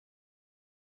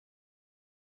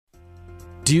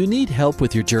Do you need help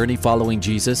with your journey following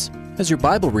Jesus? Has your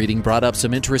Bible reading brought up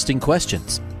some interesting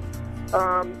questions?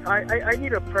 I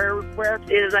need a prayer request.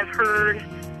 I've heard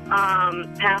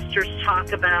pastors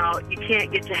talk about you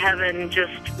can't get to heaven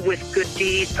just with good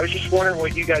deeds. I was just wondering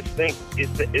what you guys think.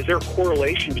 Is there a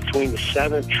correlation between the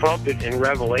seventh trumpet in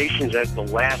Revelations as the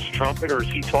last trumpet, or is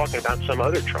he talking about some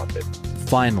other trumpet?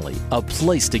 Finally, a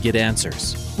place to get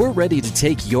answers. We're ready to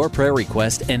take your prayer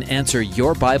request and answer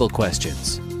your Bible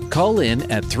questions. Call in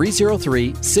at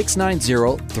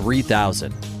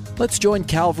 303-690-3000. Let's join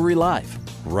Calvary Live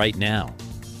right now.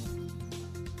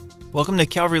 Welcome to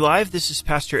Calvary Live. This is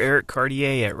Pastor Eric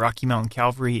Cartier at Rocky Mountain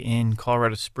Calvary in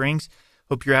Colorado Springs.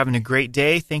 Hope you're having a great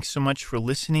day. Thanks so much for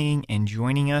listening and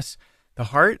joining us. The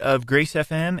heart of Grace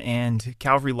FM and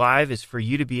Calvary Live is for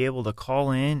you to be able to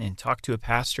call in and talk to a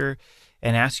pastor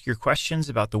and ask your questions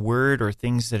about the Word or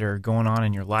things that are going on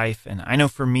in your life. And I know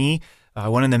for me,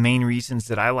 one of the main reasons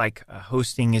that I like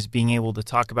hosting is being able to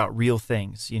talk about real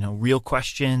things, real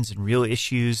questions and real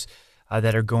issues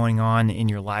that are going on in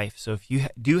your life. So if you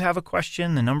do have a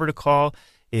question, the number to call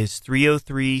is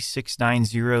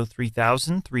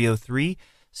 303-690-3000,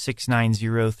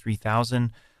 303-690-3000.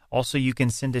 Also, you can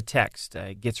send a text.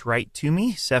 It gets right to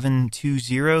me,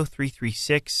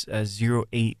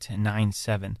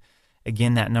 720-336-0897.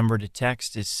 Again, that number to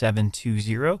text is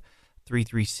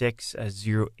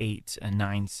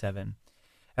 720-336-0897.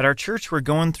 At our church, we're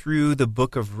going through the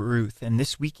book of Ruth, and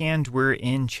this weekend we're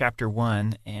in chapter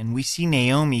 1, and we see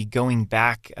Naomi going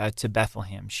back to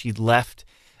Bethlehem. She left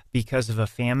because of a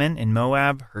famine in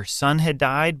Moab. Her son had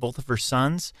died, both of her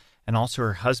sons, and also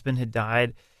her husband had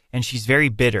died, and she's very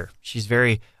bitter. She's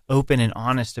very open and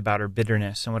honest about her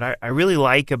bitterness. And what I really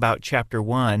like about chapter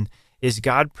 1 is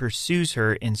God pursues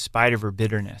her in spite of her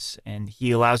bitterness, and he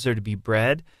allows her to be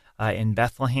bred in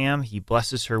Bethlehem. He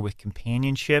blesses her with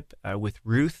companionship with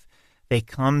Ruth. They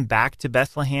come back to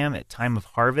Bethlehem at time of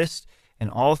harvest,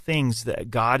 and all things that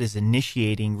God is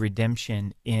initiating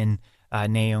redemption in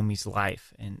Naomi's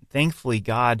life. And thankfully,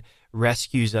 God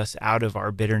rescues us out of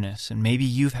our bitterness. And maybe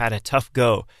you've had a tough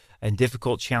go and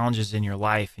difficult challenges in your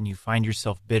life, and you find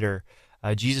yourself bitter.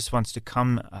 Jesus wants to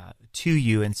come to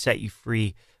you and set you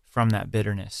free from that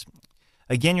bitterness.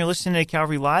 Again, you're listening to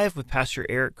Calvary Live with Pastor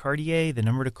Eric Cartier. The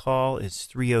number to call is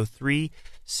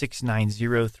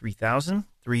 303-690-3000,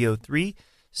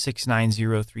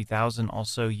 303-690-3000.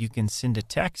 Also, you can send a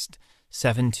text,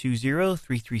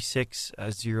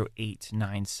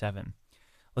 720-336-0897.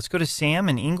 Let's go to Sam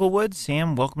in Inglewood.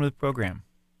 Sam, welcome to the program.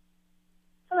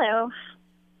 Hello.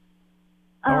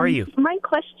 How are you? My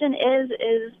question is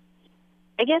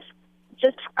I guess,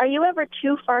 just, are you ever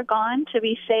too far gone to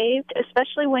be saved,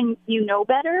 especially when you know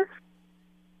better,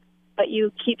 but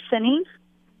you keep sinning?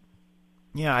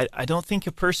 Yeah, I don't think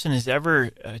a person is ever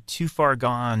too far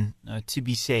gone to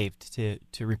be saved,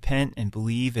 to repent and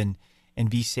believe and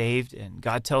be saved. And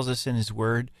God tells us in his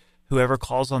word, whoever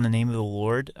calls on the name of the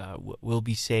Lord will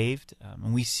be saved.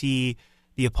 And we see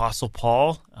the Apostle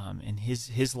Paul in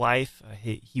his life.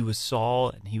 He was Saul,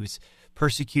 and he was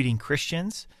persecuting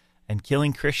Christians and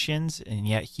killing Christians, and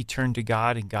yet he turned to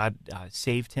God, and God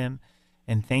saved him.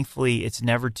 And thankfully, it's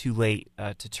never too late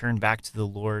to turn back to the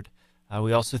Lord.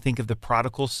 We also think of the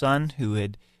prodigal son who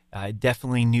had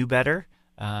definitely knew better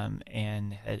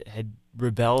and had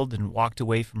rebelled and walked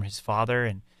away from his father,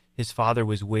 and his father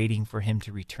was waiting for him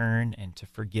to return and to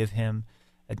forgive him.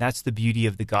 And that's the beauty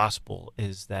of the gospel,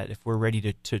 is that if we're ready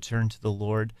to turn to the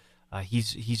Lord,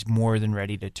 he's more than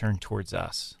ready to turn towards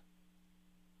us.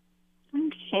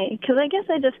 Okay, because I guess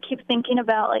I just keep thinking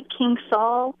about, like, King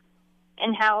Saul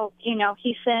and how,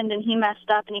 he sinned and he messed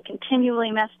up and he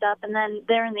continually messed up. And then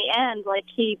there in the end, like,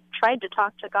 he tried to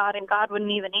talk to God and God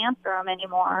wouldn't even answer him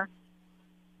anymore.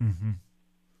 Mm-hmm.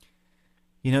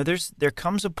 There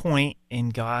comes a point in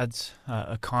God's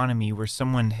economy where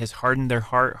someone has hardened their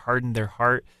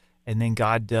heart, and then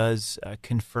God does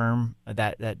confirm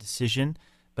that decision.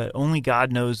 But only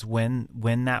God knows when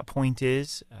that point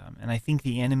is. And I think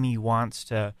the enemy wants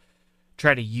to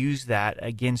try to use that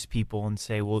against people and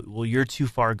say, well, you're too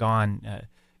far gone.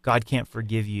 God can't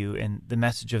forgive you. And the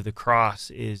message of the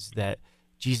cross is that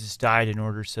Jesus died in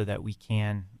order so that we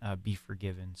can be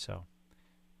forgiven. So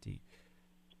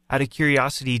out of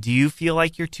curiosity, do you feel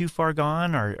like you're too far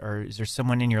gone, or is there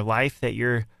someone in your life that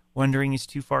you're wondering is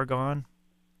too far gone?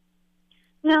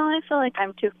 No, I feel like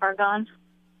I'm too far gone.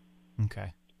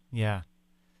 Okay. Yeah.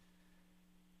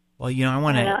 Well, I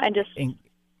want to... I just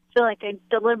feel like I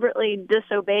deliberately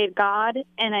disobeyed God,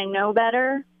 and I know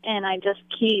better, and I just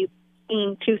keep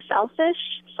being too selfish.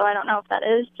 So I don't know if that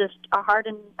is just a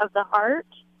hardening of the heart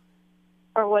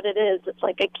or what it is. It's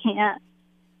like I can't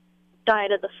die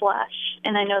to the flesh.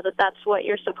 And I know that that's what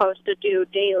you're supposed to do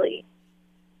daily.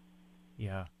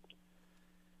 Yeah.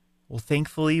 Well,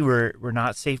 thankfully, we're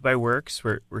not saved by works.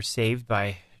 We're saved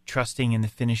by trusting in the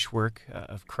finished work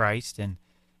of Christ. And,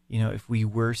 if we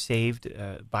were saved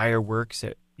by our works,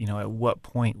 at what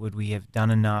point would we have done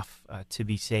enough to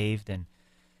be saved? And,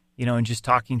 and just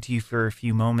talking to you for a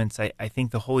few moments, I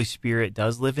think the Holy Spirit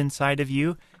does live inside of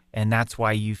you, and that's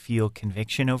why you feel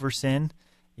conviction over sin.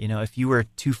 If you were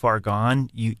too far gone,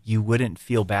 you wouldn't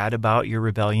feel bad about your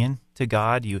rebellion to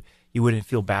God. You wouldn't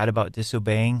feel bad about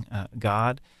disobeying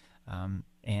God.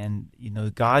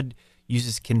 God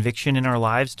uses conviction in our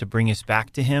lives to bring us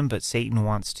back to Him, but Satan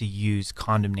wants to use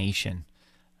condemnation.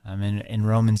 In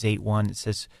Romans 8:1, it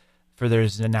says, "For there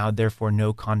is now therefore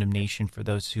no condemnation for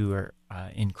those who are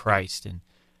in Christ." And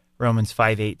Romans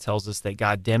 5:8 tells us that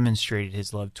God demonstrated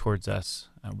His love towards us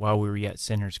while we were yet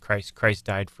sinners. Christ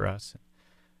died for us.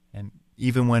 And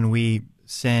even when we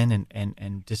sin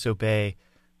and disobey,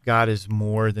 God is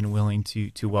more than willing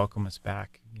to welcome us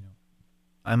back.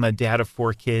 I'm a dad of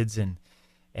 4 kids, and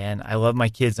I love my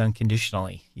kids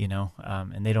unconditionally.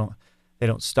 And they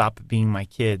don't stop being my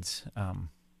kids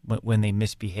when they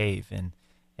misbehave,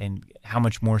 and how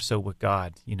much more so with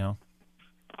God. Yeah.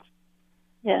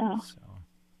 So,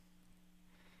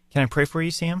 can I pray for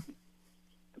you, Sam?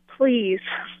 Please.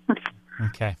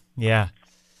 Okay. Yeah.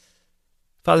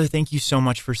 Father, thank you so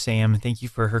much for Sam, and thank you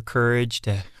for her courage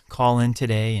to call in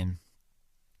today. And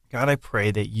God, I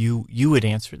pray that you would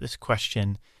answer this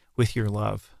question with your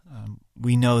love.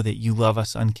 We know that you love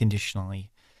us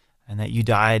unconditionally, and that you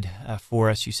died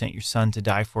for us. You sent your Son to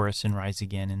die for us and rise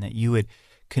again, and that you would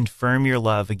confirm your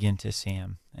love again to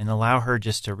Sam and allow her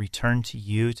just to return to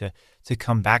you, to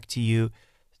come back to you,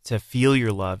 to feel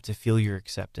your love, to feel your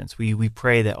acceptance. We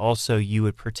pray that also you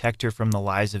would protect her from the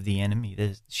lies of the enemy,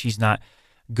 that she's not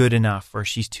good enough, or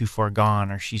she's too far gone,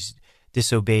 or she's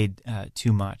disobeyed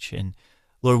too much. And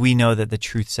Lord, we know that the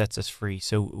truth sets us free.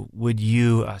 So would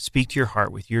you speak to your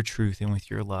heart with your truth and with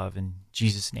your love? In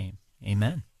Jesus' name,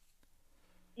 amen.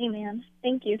 Amen.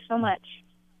 Thank you so much.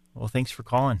 Well, thanks for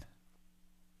calling.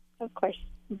 Of course.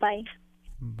 Bye.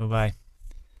 Bye-bye.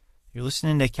 You're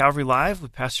listening to Calvary Live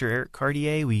with Pastor Eric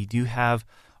Cartier. We do have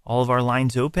all of our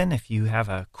lines open. If you have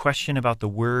a question about the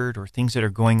Word or things that are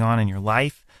going on in your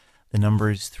life, the number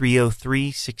is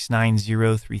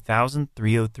 303-690-3000,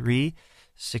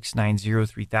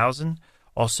 303-690-3000.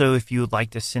 Also, if you would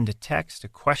like to send a text, a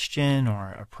question,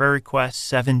 or a prayer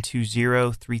request,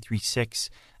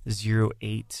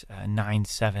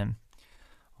 720-336-0897.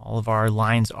 All of our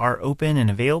lines are open and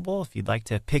available. If you'd like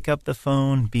to pick up the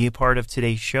phone, be a part of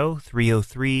today's show,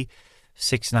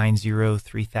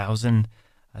 303-690-3000.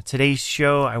 Today's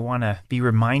show, I want to be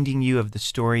reminding you of the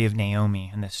story of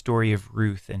Naomi and the story of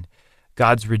Ruth and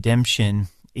God's redemption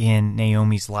in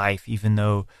Naomi's life, even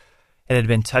though it had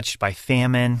been touched by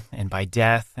famine and by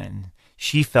death, and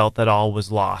she felt that all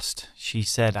was lost. She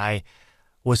said, I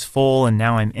was full and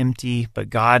now I'm empty,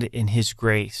 but God in His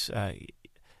grace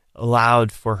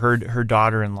allowed for her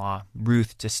daughter-in-law,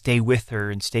 Ruth, to stay with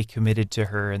her and stay committed to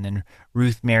her, and then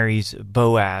Ruth marries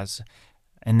Boaz,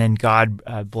 and then God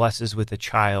blesses with a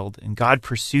child, and God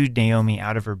pursued Naomi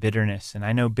out of her bitterness. And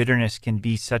I know bitterness can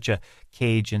be such a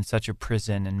cage and such a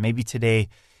prison, and maybe today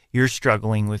you're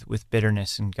struggling with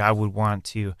bitterness, and God would want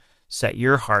to set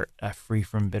your heart free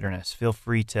from bitterness. Feel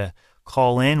free to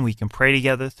call in. We can pray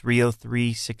together,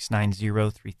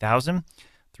 303-690-3000,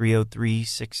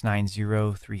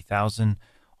 303-690-3000.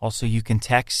 Also, you can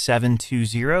text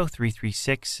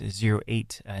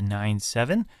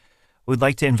 720-336-0897. We'd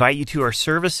like to invite you to our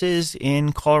services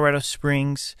in Colorado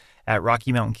Springs at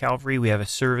Rocky Mountain Calvary. We have a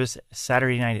service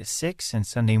Saturday night at 6 and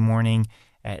Sunday morning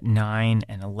at 9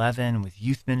 and 11 with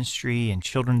youth ministry and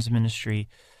children's ministry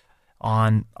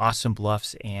on Awesome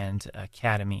Bluffs and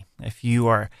Academy. If you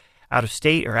are out of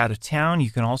state or out of town,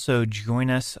 you can also join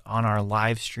us on our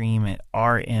live stream at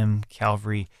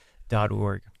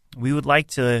rmcalvary.org. We would like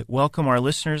to welcome our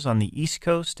listeners on the East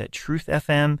Coast at Truth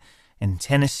FM in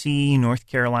Tennessee, North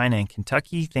Carolina, and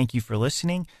Kentucky. Thank you for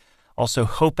listening. Also,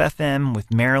 Hope FM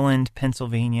with Maryland,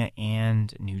 Pennsylvania,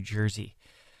 and New Jersey.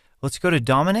 Let's go to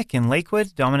Dominic in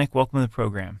Lakewood. Dominic, welcome to the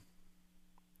program.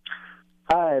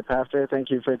 Hi, Pastor.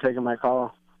 Thank you for taking my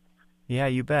call. Yeah,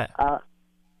 you bet.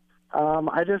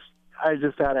 I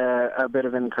just had a bit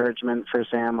of encouragement for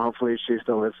Sam. Hopefully she's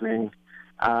still listening.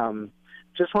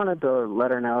 Just wanted to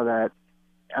let her know that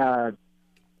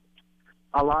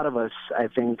a lot of us, I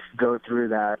think, go through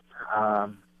that,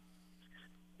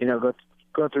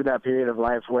 go through that period of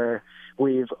life where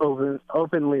we've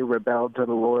openly rebelled to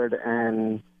the Lord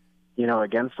and,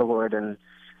 against the Lord. And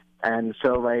And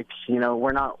so, like,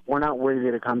 we're not worthy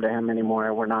to come to him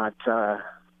anymore. We're not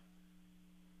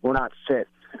fit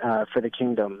for the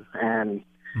kingdom, and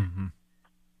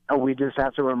we just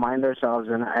have to remind ourselves.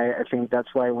 And I think that's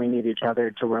why we need each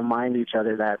other, to remind each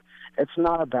other that it's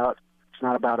not about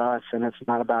us, and it's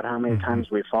not about how many times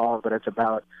we fall, but it's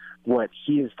about what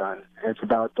he has done. It's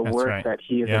about the work that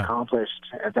he has accomplished,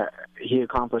 that he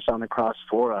accomplished on the cross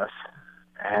for us,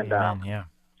 and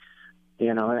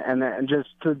and just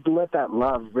to let that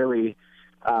love really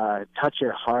touch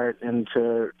your heart, and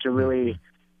to really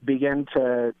begin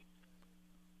to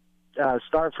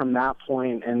start from that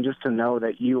point, and just to know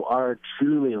that you are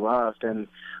truly loved, and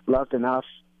loved enough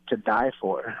to die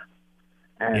for.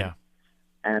 And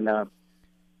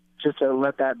just to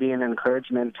let that be an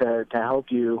encouragement to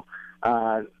help you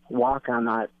walk on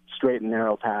that straight and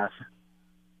narrow path.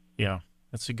 Yeah,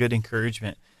 that's a good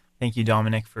encouragement. Thank you,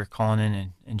 Dominic, for calling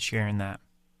in and sharing that.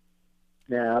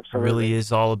 Yeah, absolutely. It really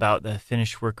is all about the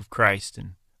finished work of Christ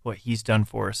and what he's done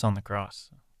for us on the cross.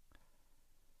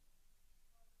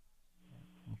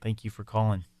 Thank you for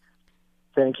calling.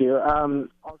 Thank you. Also,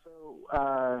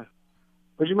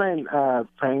 would you mind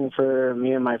praying for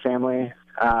me and my family?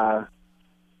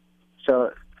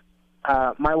 So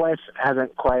my wife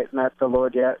hasn't quite met the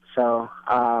Lord yet, so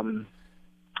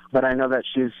but I know that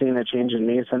she's seen a change in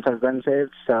me since I've been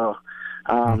saved. So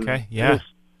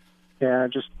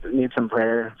just need some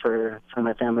prayer for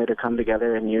my family to come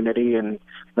together in unity, and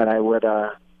that I would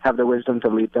have the wisdom to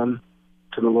lead them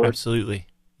to the Lord. Absolutely.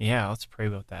 Yeah, let's pray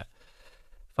about that.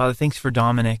 Father, thanks for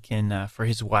Dominic and for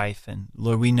his wife. And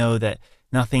Lord, we know that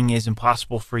nothing is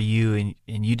impossible for you,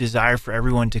 and you desire for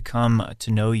everyone to come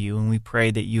to know you. And we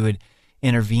pray that you would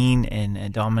intervene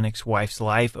in Dominic's wife's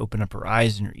life, open up her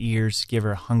eyes and her ears, give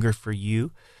her a hunger for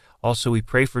you. Also, we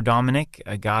pray for Dominic,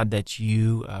 God, that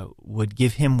you would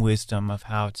give him wisdom of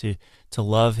how to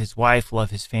love his wife, love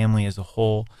his family as a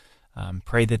whole.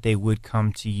 Pray that they would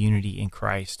come to unity in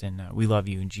Christ. And we love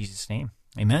you in Jesus' name.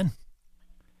 Amen.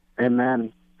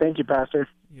 Amen. Thank you, Pastor.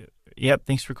 Yep,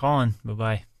 thanks for calling.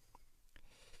 Bye-bye.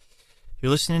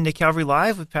 You're listening to Calvary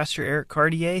Live with Pastor Eric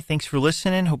Cartier. Thanks for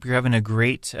listening. Hope you're having a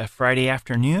great Friday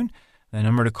afternoon. The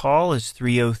number to call is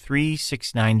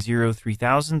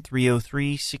 303-690-3000,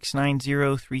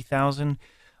 303-690-3000.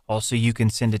 Also, you can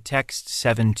send a text,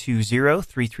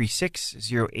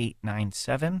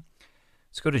 720-336-0897.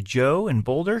 Let's go to Joe in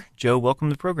Boulder. Joe, welcome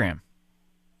to the program.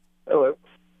 Hello.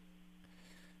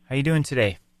 How you doing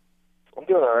today? I'm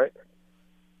doing all right.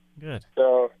 Good.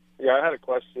 So, I had a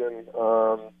question.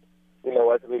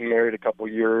 I've been married a couple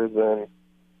years, and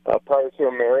prior to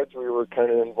our marriage, we were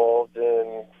kind of involved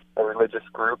in a religious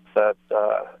group that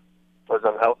was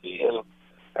unhealthy, and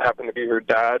I happened to be her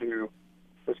dad, who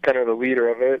was kind of the leader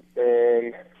of it.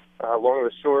 And long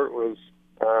and short was,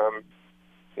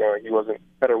 he wasn't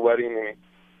at our wedding and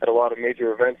had a lot of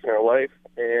major events in our life,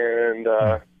 and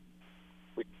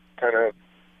we kind of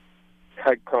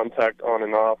had contact on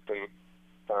and off, and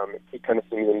he kind of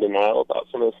seemed in denial about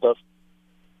some of the stuff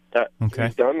that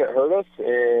he's done that hurt us,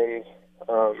 and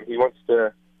he wants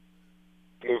to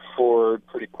move forward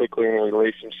pretty quickly in a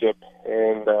relationship.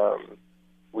 And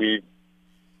we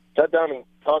sat down and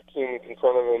talked and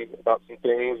confronted him about some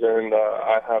things, and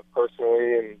I have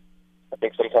personally, and I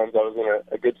think sometimes I was in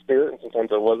a good spirit and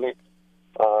sometimes I wasn't.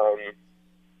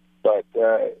 But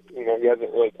he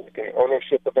hasn't really taken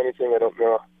ownership of anything. I don't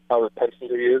know how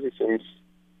repentant he is. He seems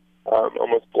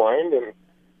almost blind, and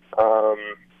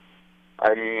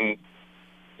I'm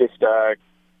just, I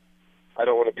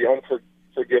don't want to be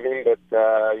unforgiving, but,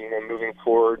 moving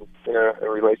forward in a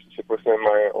relationship with him,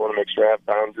 I want to make sure I have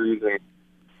boundaries, and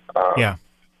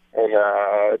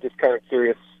just kind of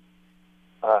curious,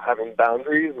 having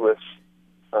boundaries with,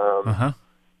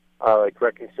 like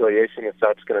reconciliation, if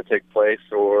that's going to take place,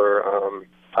 or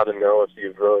how to know if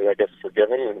you've really,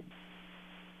 forgiven, and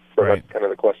so that's kind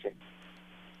of the question.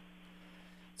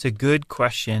 It's a good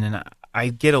question, and I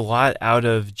get a lot out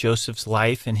of Joseph's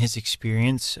life and his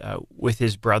experience with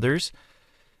his brothers,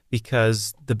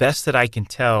 because the best that I can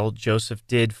tell, Joseph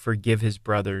did forgive his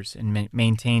brothers and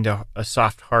maintained a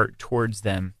soft heart towards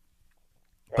them.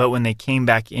 But when they came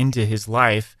back into his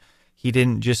life, he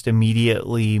didn't just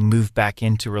immediately move back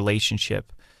into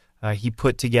relationship. He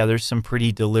put together some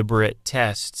pretty deliberate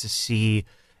tests to see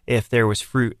if there was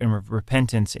fruit and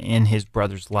repentance in his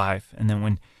brother's life. And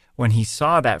then when he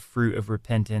saw that fruit of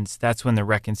repentance, that's when the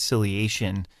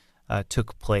reconciliation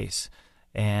took place,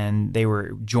 and they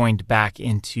were joined back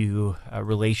into a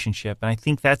relationship. And I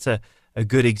think that's a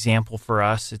good example for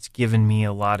us. It's given me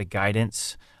a lot of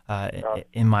guidance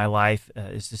in my life,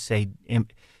 is to say,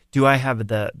 do I have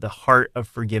the heart of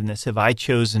forgiveness? Have I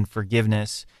chosen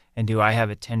forgiveness And do I have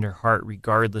a tender heart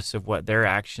regardless of what their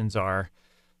actions are,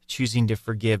 choosing to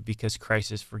forgive because Christ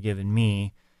has forgiven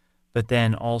me? But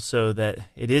then also that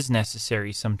it is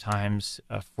necessary sometimes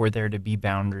for there to be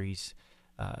boundaries,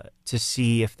 to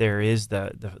see if there is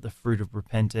the fruit of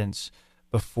repentance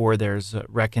before there's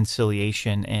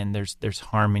reconciliation and there's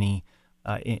harmony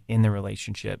in the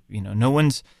relationship. No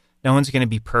one's going to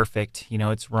be perfect.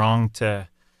 It's wrong to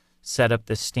set up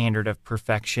this standard of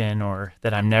perfection or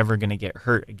that I'm never going to get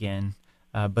hurt again.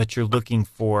 But you're looking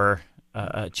for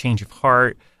a change of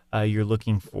heart. You're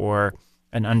looking for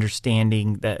an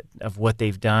understanding of what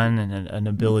they've done and an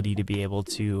ability to be able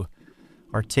to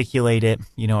articulate it,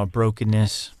 a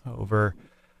brokenness over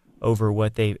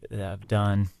what they have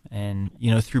done. And,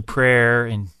 through prayer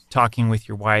and talking with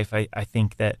your wife, I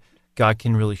think that God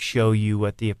can really show you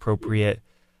what the appropriate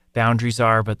boundaries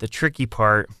are. But the tricky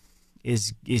part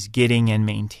is getting and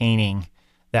maintaining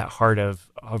that heart of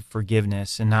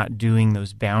forgiveness and not doing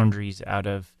those boundaries out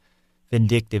of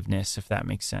vindictiveness, if that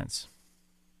makes sense.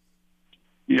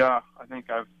 Yeah, I think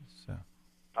I've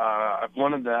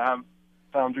wanted to have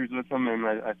boundaries with them, and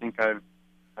I think I've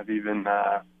even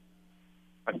I've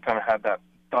kind of had that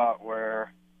thought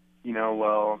where,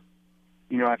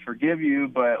 I forgive you,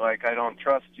 but I don't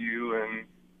trust you, and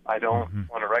I don't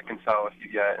want to reconcile with you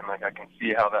yet, and I can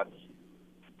see how that's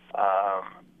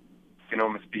can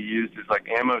almost be used as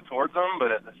ammo towards them,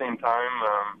 but at the same time,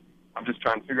 I'm just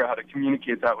trying to figure out how to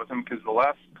communicate that with him, because the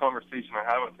last conversation I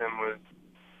had with him was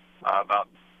about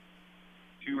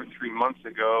 2 or 3 months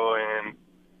ago, and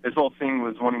his whole thing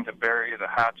was wanting to bury the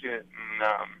hatchet, and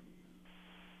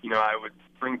I would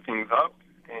bring things up,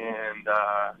 and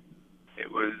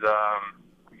it was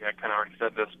I kind of already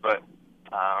said this, but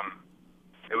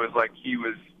it was like he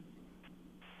was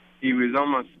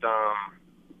almost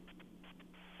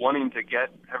wanting to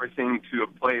get everything to a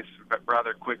place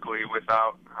rather quickly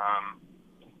without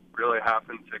really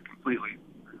having to completely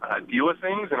deal with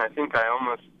things, and I think I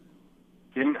almost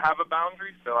didn't have a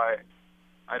boundary, so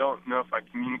I don't know if I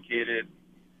communicated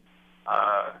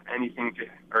anything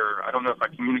or I don't know if I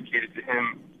communicated to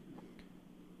him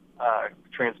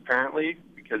transparently,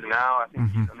 because now I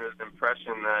think he's under the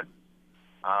impression that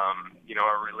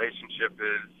our relationship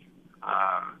is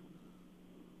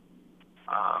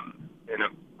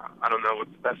I don't know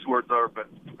what the best words are, but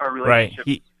our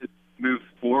relationship has moved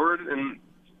forward and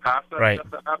past that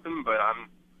stuff that happened, but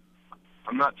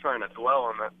I'm not trying to dwell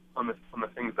on that on the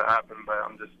things that happened, but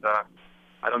I'm just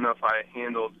I don't know if I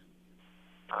handled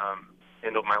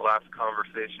my last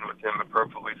conversation with him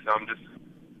appropriately. So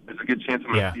there's a good chance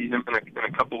I'm going to see him in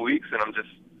a couple of weeks, and I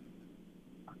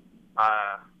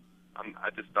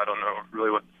don't know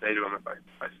really what to say to him if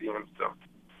I see him. So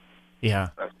yeah.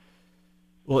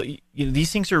 Well,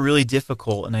 these things are really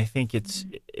difficult, and I think it's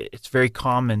very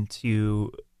common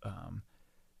to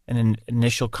an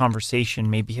initial conversation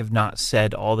maybe have not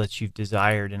said all that you've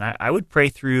desired, and I would pray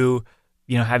through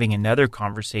having another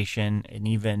conversation and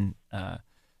even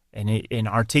in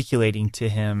articulating to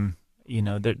him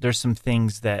there's some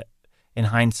things that in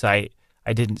hindsight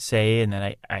I didn't say and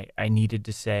that I needed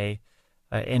to say,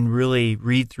 and really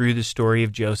read through the story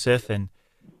of Joseph, and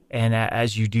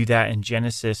as you do that in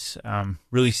Genesis,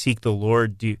 really seek the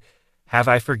Lord. Have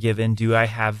I forgiven? Do I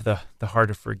have the heart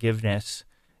of forgiveness?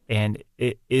 And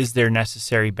is there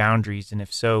necessary boundaries? And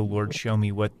if so, Lord, show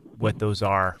me what those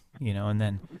are. And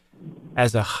then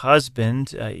as a husband,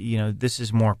 this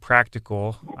is more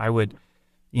practical. I would,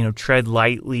 tread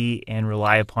lightly and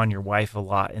rely upon your wife a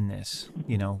lot in this.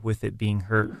 With it being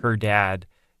her dad,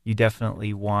 you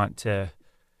definitely want to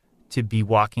be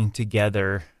walking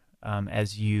together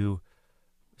as you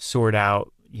sort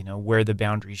out, where the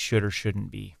boundaries should or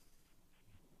shouldn't be.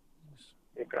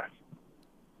 Okay.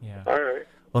 Yeah. All right.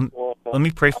 Well, let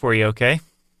me pray for you, okay?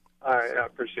 All right. I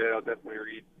appreciate it. I'll definitely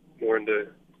read more into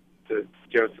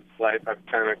Joseph's life. I've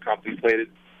kind of contemplated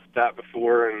that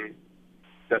before, and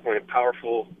definitely a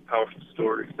powerful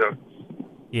story. So.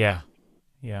 Yeah.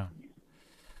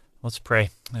 Let's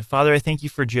pray. Father, I thank you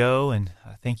for Joe, and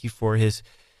I thank you for his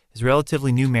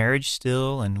relatively new marriage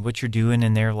still and what you're doing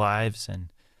in their lives. And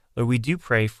Lord, we do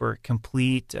pray for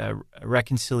complete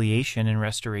reconciliation and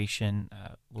restoration,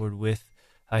 Lord, with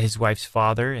his wife's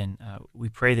father. And we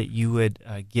pray that you would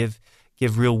give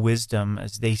real wisdom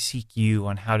as they seek you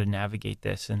on how to navigate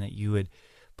this, and that you would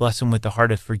bless them with the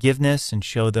heart of forgiveness and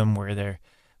show them where there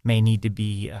may need to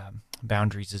be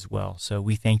boundaries as well. So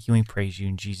we thank you and praise you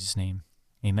in Jesus' name.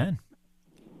 Amen.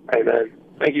 Amen.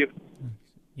 Thank you.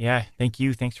 Yeah, thank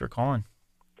you. Thanks for calling.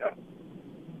 Yeah.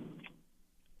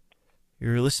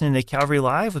 You're listening to Calvary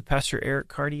Live with Pastor Eric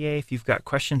Cartier. If you've got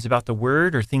questions about the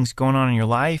Word or things going on in your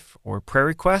life or prayer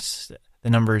requests, The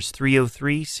number is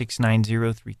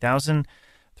 303-690-3000,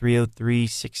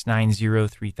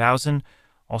 303-690-3000.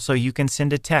 Also, you can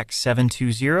send a text,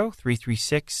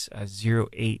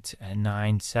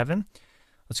 720-336-0897.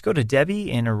 Let's go to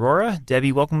Debbie in Aurora.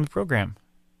 Debbie, welcome to the program.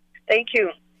 Thank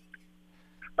you.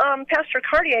 Pastor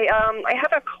Cartier, I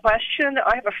have a question.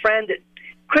 I have a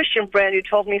Christian friend, who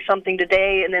told me something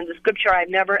today, and in the scripture I've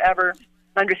never, ever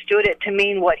understood it to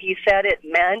mean what he said it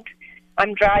meant.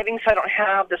 I'm driving, so I don't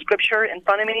have the scripture in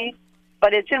front of me,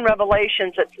 but it's in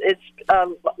Revelations. It's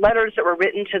letters that were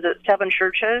written to the 7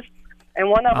 churches, and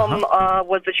one of them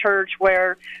was the church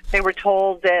where they were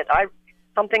told that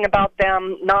something about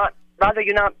them rather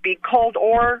you not be cold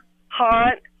or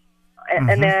hot,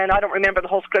 and then I don't remember the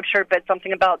whole scripture, but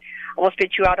something about I will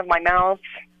spit you out of my mouth,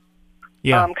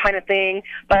 kind of thing.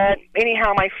 But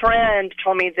anyhow, my friend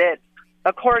told me that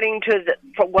according to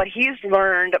what he's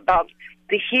learned about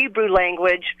the Hebrew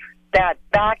language, that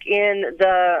back in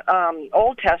the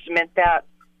Old Testament, that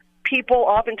people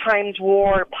oftentimes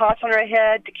wore pots on their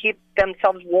head to keep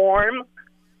themselves warm.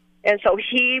 And so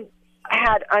he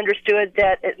had understood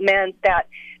that it meant that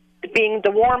being the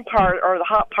warm part or the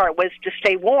hot part was to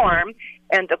stay warm,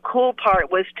 and the cool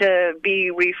part was to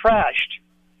be refreshed,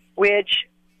 which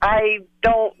I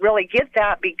don't really get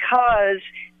that, because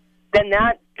then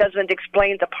that doesn't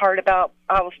explain the part about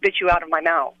I will spit you out of my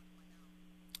mouth.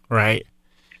 Right.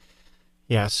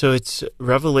 Yeah, so it's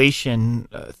Revelation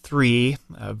 3,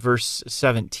 verse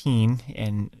 17,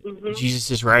 and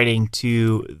Jesus is writing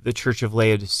to the church of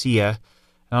Laodicea.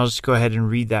 And I'll just go ahead and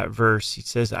read that verse. He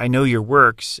says, I know your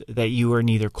works, that you are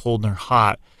neither cold nor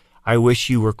hot. I wish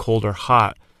you were cold or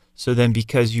hot. So then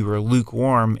because you are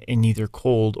lukewarm and neither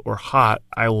cold or hot,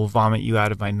 I will vomit you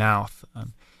out of my mouth.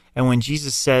 And when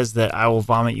Jesus says that I will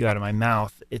vomit you out of my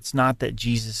mouth, it's not that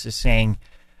Jesus is saying,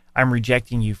 I'm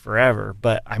rejecting you forever,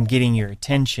 but I'm getting your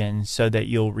attention so that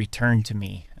you'll return to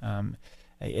me.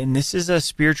 And this is a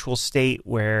spiritual state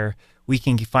where we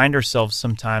can find ourselves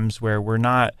sometimes where we're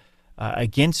not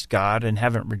against God and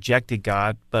haven't rejected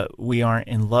God, but we aren't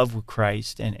in love with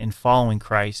Christ and following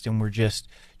Christ, and we're just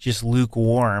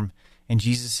lukewarm. And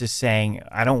Jesus is saying,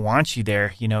 I don't want you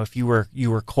there. If you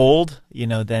were cold,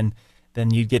 then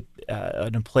you'd get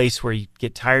in a place where you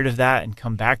get tired of that and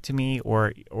come back to me,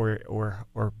 or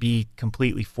be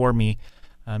completely for me.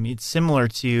 It's similar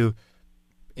to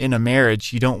in a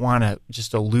marriage. You don't want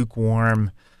just a lukewarm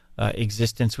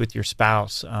existence with your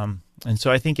spouse. And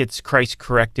so I think it's Christ's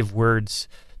corrective words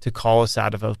to call us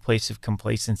out of a place of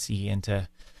complacency and to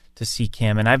seek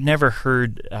Him. And I've never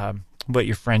heard what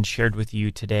your friend shared with you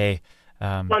today.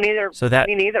 Well, neither.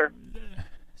 Me neither.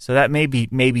 So that may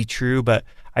be true, but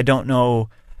I don't know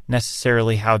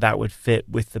necessarily how that would fit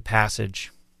with the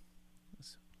passage.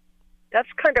 That's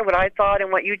kind of what I thought,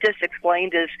 and what you just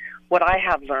explained is what I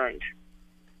have learned,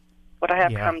 what I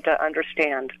have come to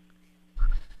understand.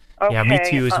 Okay. Yeah, me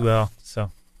too as well.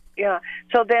 So. Yeah.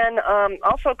 So then,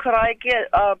 also, could I get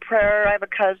a prayer? I have a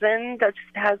cousin that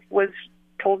was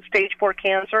told stage 4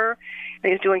 cancer,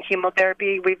 and he's doing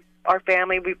chemotherapy. Our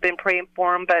family, we've been praying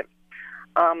for him, but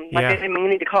my family, we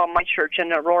need to call my church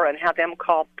in Aurora and have them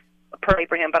pray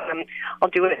for him. But I'll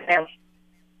do it now.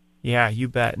 Yeah, you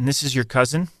bet. And this is your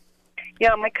cousin?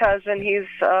 Yeah, my cousin. He's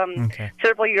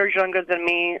several years younger than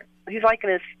me. He's like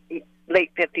in his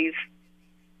late 50s.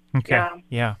 Okay.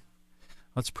 Yeah.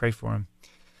 Let's pray for him.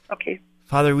 Okay.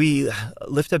 Father, we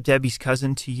lift up Debbie's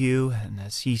cousin to you, and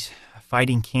as he's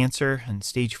fighting cancer and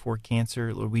stage 4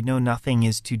 cancer, Lord, we know nothing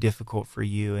is too difficult for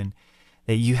you, and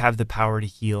that you have the power to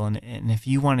heal. And if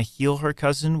you want to heal her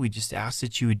cousin, we just ask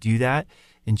that you would do that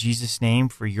in Jesus' name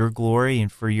for your glory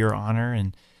and for your honor.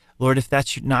 And Lord, if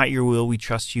that's not your will, we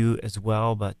trust you as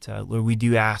well. But Lord, we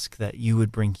do ask that you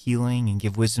would bring healing and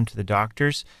give wisdom to the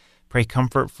doctors. Pray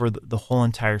comfort for the whole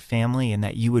entire family, and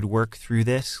that you would work through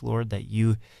this, Lord, that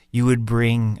you would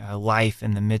bring life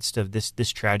in the midst of this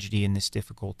tragedy and this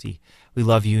difficulty. We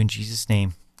love you in Jesus'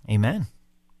 name. Amen.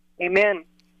 Amen.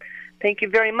 Thank you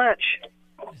very much.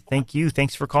 Thank you.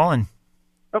 Thanks for calling.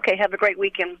 Okay, have a great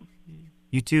weekend.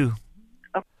 You too.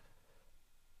 Oh.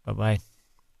 Bye-bye.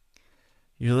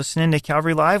 You're listening to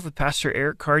Calvary Live with Pastor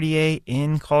Eric Cartier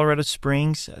in Colorado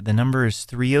Springs. The number is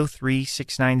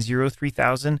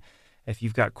 303-690-3000. If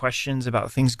you've got questions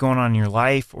about things going on in your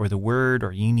life or the Word,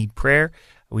 or you need prayer,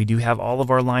 we do have all of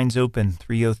our lines open,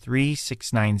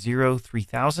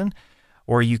 303-690-3000.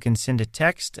 Or you can send a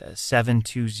text,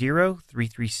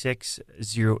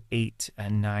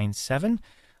 720-336-0897.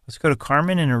 Let's go to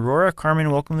Carmen in Aurora. Carmen,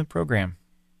 welcome to the program.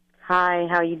 Hi,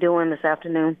 how you doing this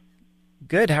afternoon?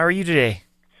 Good. How are you today?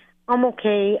 I'm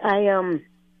okay. I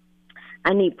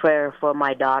need prayer for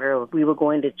my daughter. We were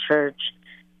going to church,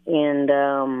 And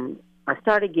I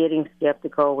started getting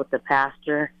skeptical with the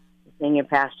pastor, the senior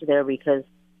pastor there, because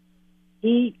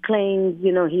he claims,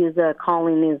 his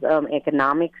calling is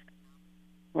economics,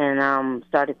 and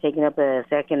started taking up a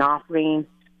second offering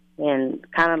and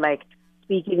kind of like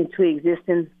speaking into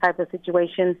existence type of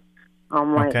situation.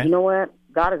 I'm like, Okay. you know what?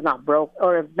 God is not broke.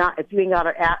 Or if you ain't got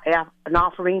an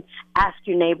offering, ask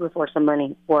your neighbor for some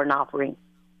money for an offering.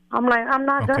 I'm like, I'm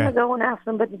not going to go and ask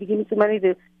somebody to give me some money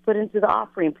to put into the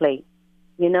offering plate,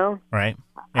 Right.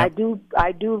 I do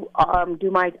I'm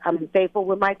faithful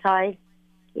with my tithe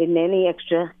in any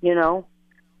extra,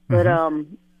 But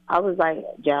I was like,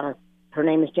 Janice, her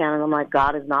name is Janice. I'm like,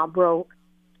 God is not broke.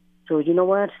 So you know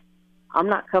what? I'm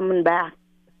not coming back.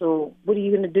 So what are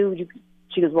you going to do?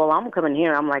 She goes, well, I'm coming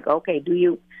here. I'm like, okay, do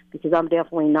you? Because I'm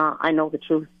definitely not. I know the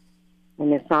truth,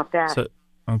 and it's not that.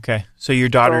 So your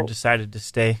daughter decided to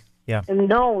stay. Yeah. And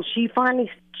no, she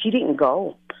didn't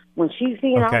go. When she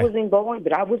seen I wasn't going,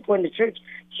 but I was going to church,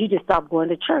 she just stopped going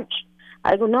to church.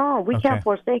 I go, no, we can't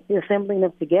forsake the assembling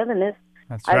of togetherness.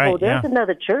 That's I right. go, there's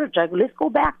another church. I go, let's go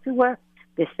back to where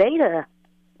Bethsaida.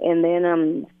 And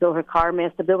then so her car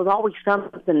messed up. There was always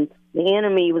something. The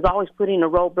enemy was always putting a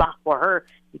roadblock for her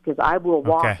because I will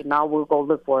walk and I will go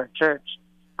look for a church.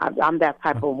 I'm that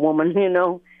type of woman,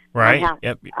 Right.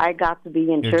 I got to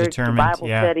be in You're church, determined, Bible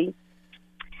study.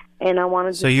 And I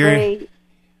wanted to pray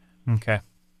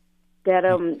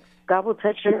that God will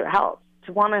touch her how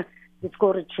to want to just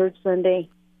go to church Sunday,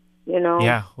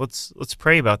 Yeah, let's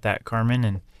pray about that, Carmen,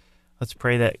 and let's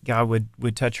pray that God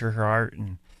would touch her heart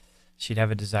and she'd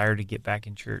have a desire to get back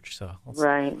in church. So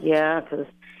right, yeah, because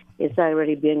it's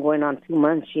already been going on 2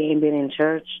 months. She ain't been in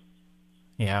church.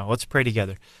 Yeah, let's pray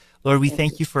together. Lord, we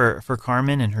thank you for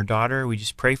Carmen and her daughter. We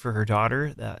just pray for her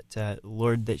daughter that,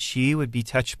 Lord, that she would be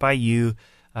touched by you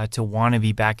to want to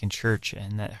be back in church,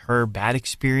 and that her bad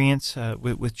experience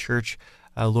with church,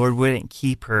 Lord, wouldn't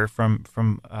keep her from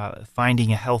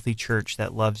finding a healthy church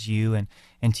that loves you and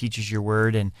teaches your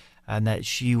word, and that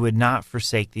she would not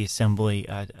forsake the assembly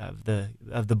of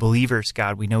the believers,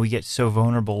 God. We know we get so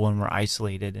vulnerable when we're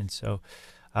isolated, and so,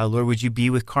 Lord, would you be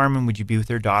with Carmen? Would you be with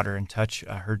her daughter and touch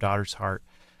her daughter's heart?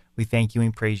 We thank you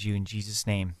and praise you in Jesus'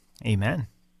 name. Amen.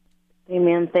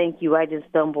 Amen. Thank you. I just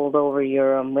stumbled over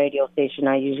your radio station.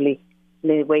 I usually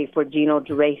wait for Gino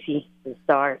Geraci to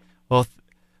start. Well,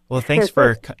 thanks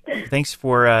for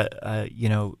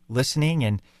listening.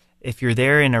 And if you're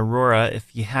there in Aurora,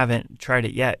 if you haven't tried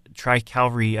it yet, try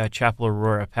Calvary Chapel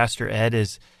Aurora. Pastor Ed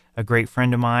is a great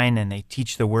friend of mine, and they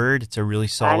teach the Word. It's a really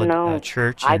solid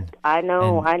church. I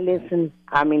know. I listen.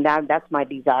 I mean, that's my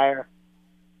desire.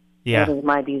 Yeah. That is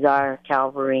my desire,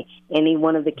 Calvary. Any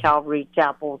one of the Calvary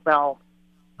chapels out,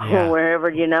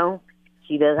 wherever, she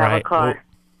does have a car.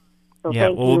 So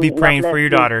thank you. We'll be praying for your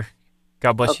daughter.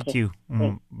 God bless you too.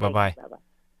 Bye-bye. Bye-bye.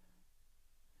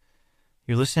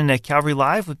 You're listening to Calvary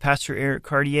Live with Pastor Eric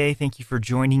Cartier. Thank you for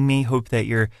joining me. Hope that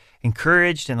you're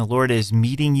encouraged and the Lord is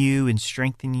meeting you and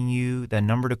strengthening you. The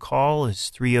number to call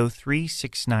is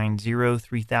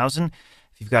 303-690-3000.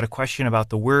 If you've got a question about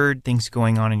the Word, things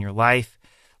going on in your life,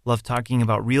 love talking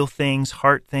about real things,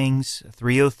 heart things,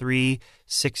 303-690-3000,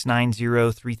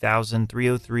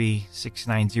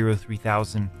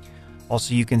 303-690-3000.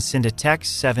 Also, you can send a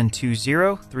text,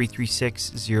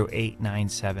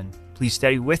 720-336-0897. Please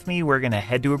stay with me. We're going to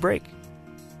head to a break.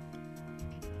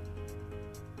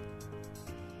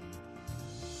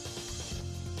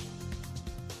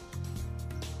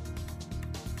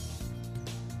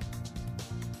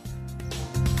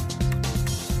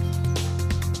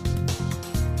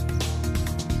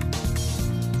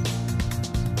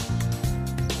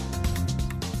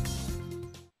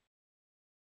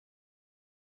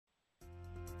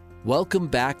 Welcome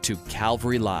back to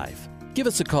Calvary Live. Give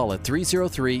us a call at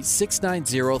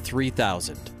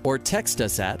 303-690-3000 or text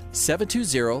us at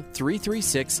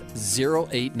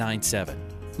 720-336-0897.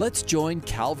 Let's join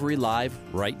Calvary Live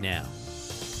right now.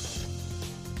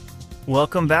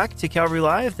 Welcome back to Calvary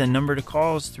Live. The number to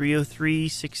call is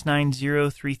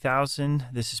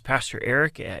 303-690-3000. This is Pastor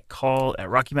Eric at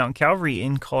Rocky Mountain Calvary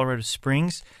in Colorado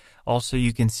Springs. Also,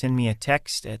 you can send me a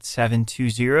text at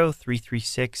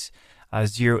 720-336-0897.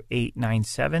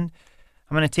 0897.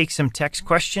 I'm going to take some text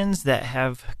questions that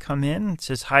have come in. It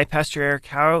says, "Hi, Pastor Eric.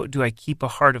 How do I keep a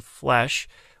heart of flesh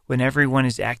when everyone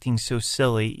is acting so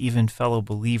silly, even fellow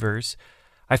believers?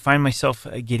 I find myself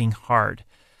getting hard."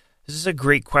 This is a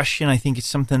great question. I think it's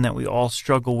something that we all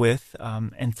struggle with.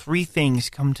 And three things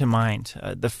come to mind.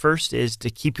 The first is to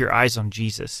keep your eyes on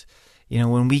Jesus.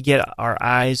 When we get our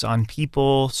eyes on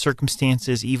people,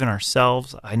 circumstances, even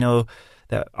ourselves, I know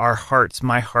that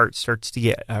my heart starts to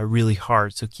get really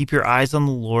hard. So keep your eyes on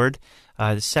the Lord.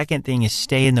 The second thing is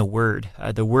stay in the Word.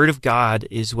 The Word of God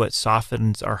is what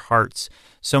softens our hearts.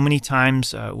 So many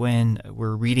times when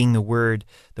we're reading the Word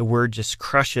just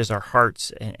crushes our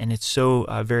hearts, and it's so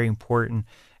very important.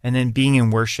 And then being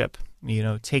in worship,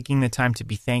 taking the time to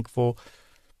be thankful,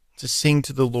 to sing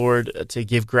to the Lord, to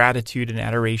give gratitude and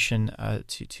adoration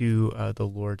to the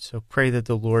Lord. So pray that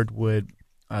the Lord would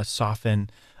soften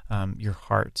your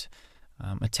heart.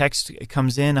 A text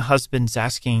comes in, a husband's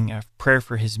asking a prayer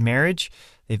for his marriage.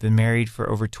 They've been married for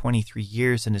over 23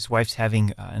 years, and his wife's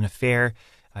having an affair.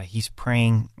 He's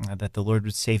praying that the Lord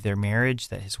would save their marriage,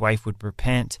 that his wife would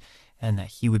repent, and that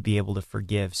he would be able to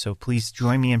forgive. So please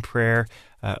join me in prayer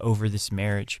over this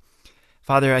marriage.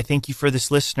 Father, I thank you for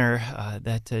this listener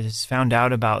that has found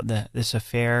out about this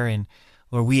affair, and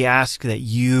Lord, we ask that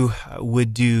you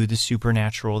would do the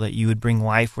supernatural, that you would bring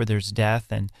life where there's death,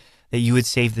 and that you would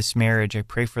save this marriage. I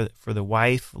pray for the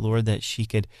wife, Lord, that she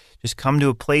could just come to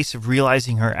a place of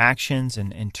realizing her actions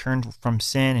and turn from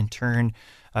sin and turn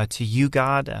to you,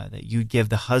 God, that you'd give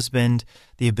the husband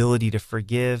the ability to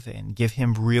forgive and give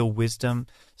him real wisdom,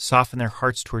 soften their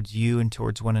hearts towards you and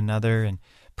towards one another, and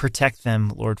protect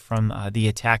them, Lord, from the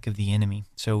attack of the enemy.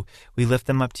 So we lift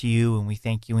them up to you, and we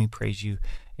thank you and we praise you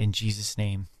in Jesus'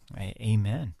 name.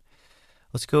 Amen.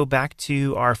 Let's go back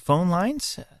to our phone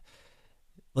lines.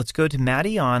 Let's go to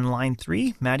Maddie on line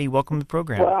 3. Maddie, welcome to the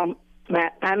program. Well,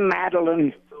 I'm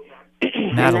Madeline.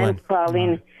 Madeline. And I'm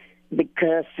calling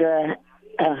because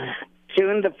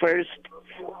June the 1st,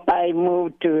 I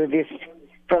moved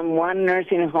from one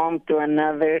nursing home to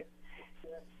another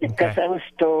because I was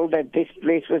told that this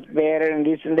place was better and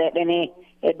this and that. And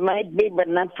it might be, but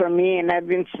not for me. And I've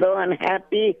been so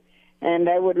unhappy. And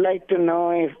I would like to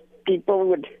know if people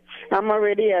would... I'm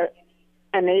already an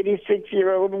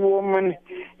 86-year-old woman,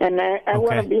 and I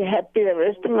want to be happy the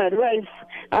rest of my life.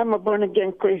 I'm a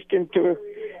born-again Christian, too.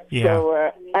 Yeah.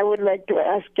 So I would like to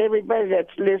ask everybody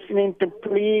that's listening to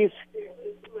please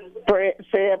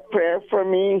say a prayer for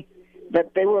me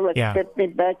that they will accept me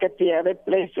back at the other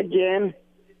place again.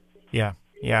 Yeah,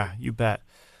 you bet.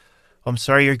 Well, I'm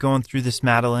sorry you're going through this,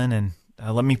 Madeline, and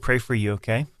let me pray for you,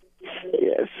 okay?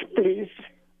 Yes, please.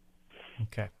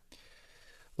 Okay.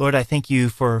 Lord, I thank you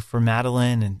for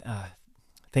Madeline, and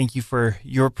thank you for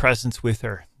your presence with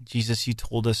her. Jesus, you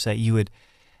told us that you would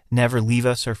never leave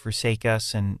us or forsake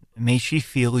us, and may she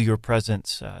feel your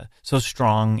presence so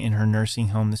strong in her nursing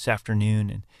home this afternoon.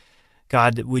 And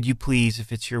God, would you please,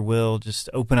 if it's your will, just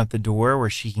open up the door where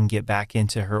she can get back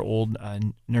into her old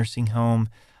nursing home,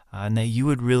 and that you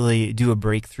would really do a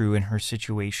breakthrough in her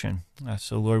situation.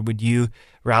 So, Lord, would you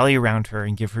rally around her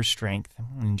and give her strength?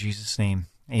 In Jesus' name,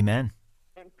 amen.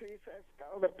 And please ask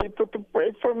all the people to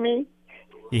pray for me.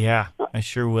 Yeah, I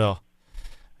sure will.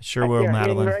 I sure will,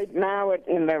 Madeline. Right now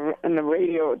in the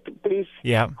radio, to please,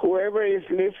 whoever is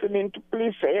listening, to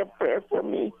please say a prayer for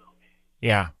me.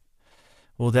 Yeah,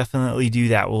 we'll definitely do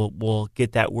that. We'll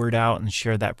get that word out and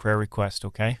share that prayer request,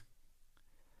 okay?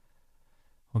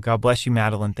 Well, God bless you,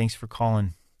 Madeline. Thanks for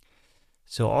calling.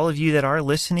 So all of you that are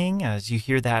listening, as you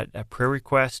hear that prayer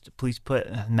request, please put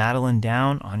Madeline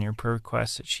down on your prayer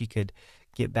request so that she could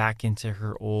get back into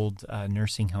her old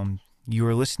nursing home. You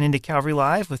are listening to Calvary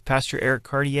Live with Pastor Eric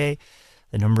Cartier.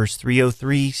 The number is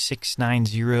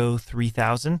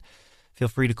 303-690-3000. Feel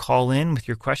free to call in with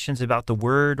your questions about the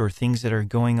Word or things that are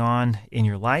going on in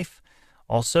your life.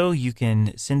 Also, you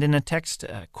can send in a text,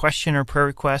 question or prayer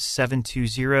request,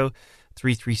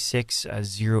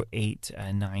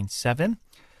 720-336-0897.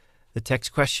 The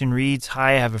text question reads,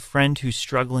 Hi, I have a friend who's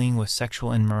struggling with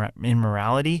sexual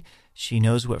immorality. She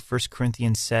knows what 1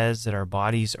 Corinthians says, that our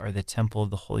bodies are the temple of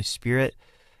the Holy Spirit.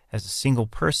 As a single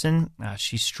person,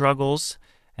 she struggles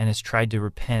and has tried to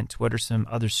repent. What are some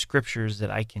other scriptures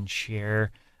that I can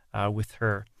share with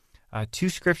her? 2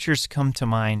 scriptures come to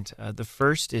mind. The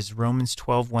first is Romans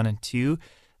 12:1 and 2.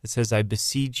 It says, I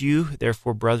beseech you,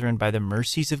 therefore, brethren, by the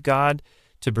mercies of God,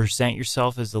 to present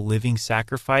yourself as a living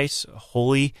sacrifice,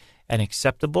 holy and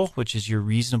acceptable, which is your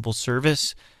reasonable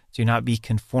service. Do not be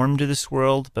conformed to this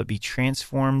world, but be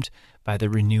transformed by the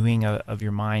renewing of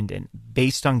your mind. And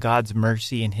based on God's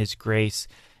mercy and his grace,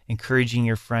 encouraging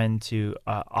your friend to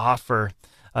offer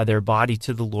their body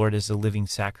to the Lord as a living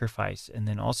sacrifice. And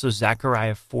then also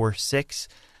Zechariah 4:6,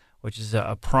 which is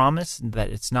a promise that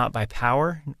it's not by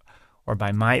power or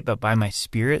by might, but by my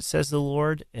Spirit, says the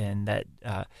Lord, and that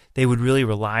they would really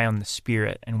rely on the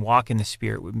Spirit and walk in the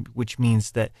Spirit, which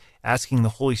means that asking the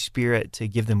Holy Spirit to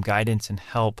give them guidance and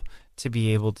help to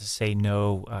be able to say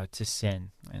no to sin.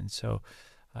 And so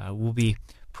we'll be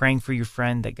praying for your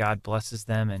friend that God blesses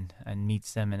them and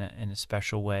meets them in a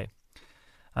special way.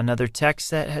 Another text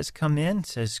that has come in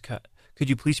says, Could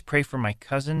you please pray for my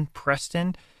cousin,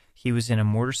 Preston? He was in a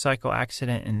motorcycle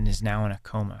accident and is now in a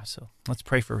coma. So let's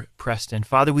pray for Preston.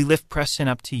 Father, we lift Preston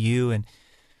up to you, and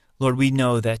Lord, we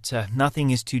know that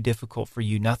nothing is too difficult for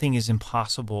you. Nothing is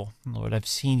impossible. Lord, I've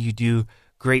seen you do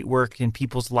great work in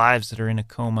people's lives that are in a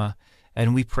coma,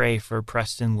 and we pray for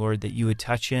Preston, Lord, that you would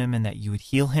touch him and that you would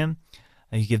heal him.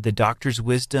 You give the doctors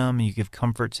wisdom, and you give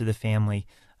comfort to the family.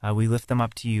 We lift them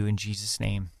up to you in Jesus'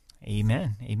 name.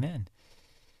 Amen. Amen.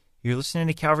 You're listening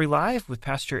to Calvary Live with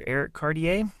Pastor Eric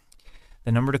Cartier.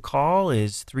 The number to call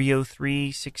is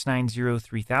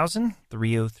 303-690-3000,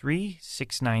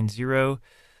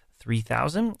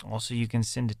 303-690-3000. Also, you can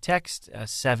send a text,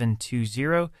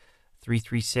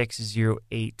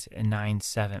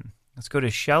 720-336-0897. Let's go to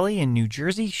Shelley in New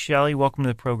Jersey. Shelley, welcome to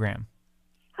the program.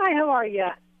 Hi, how are you?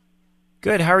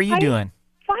 Good. How are you doing?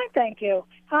 Fine, thank you.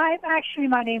 Hi, actually,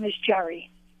 my name is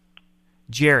Jerry.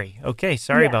 Jerry. Okay,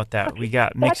 sorry about that. Okay. We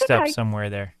got mixed up somewhere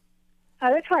there.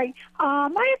 That's right. I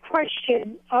have a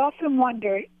question. I often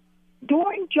wonder,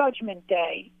 during Judgment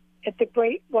Day, at the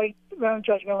Great White Throne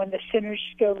Judgment, when the sinners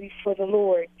go before the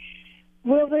Lord,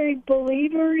 will the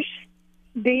believers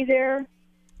be there?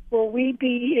 Will we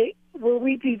be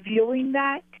viewing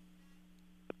that?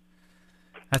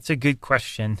 That's a good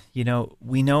question. You know,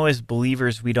 we know as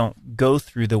believers we don't go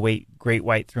through the Great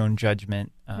White Throne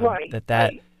Judgment. Right.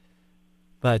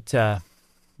 But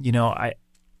you know,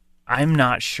 I'm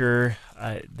not sure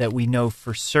that we know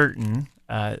for certain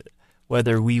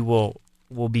whether we will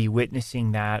be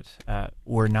witnessing that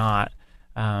or not.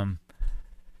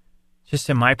 Just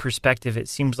in my perspective, it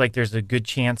seems like there's a good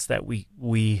chance that we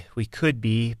could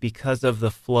be, because of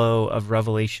the flow of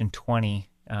Revelation 20.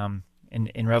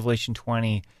 In Revelation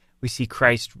 20, we see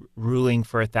Christ ruling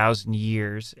for 1,000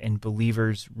 years and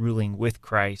believers ruling with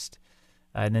Christ,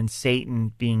 and then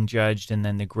Satan being judged, and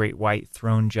then the Great White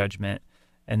Throne Judgment,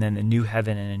 and then the new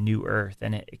heaven and a new earth.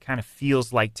 And it kind of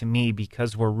feels like to me,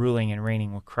 because we're ruling and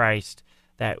reigning with Christ,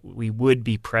 that we would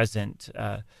be present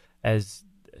as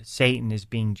Satan is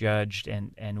being judged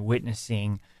and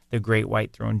witnessing the Great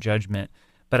White Throne Judgment.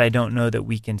 But I don't know that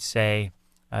we can say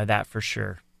that for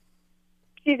sure.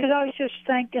 Yeah, because I was just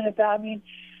thinking about, I mean,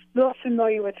 we're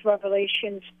familiar with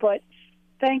Revelations, but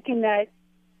thinking that,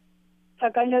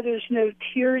 like, I know there's no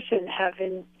tears in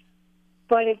heaven,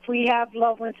 but if we have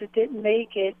loved ones that didn't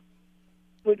make it,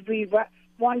 would we,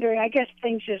 wondering, I guess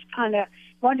things just kind of,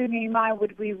 wondering in your mind,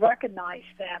 would we recognize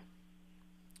them?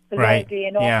 Right. That would be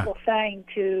an awful thing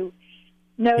to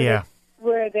know that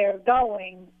where they're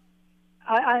going.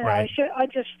 I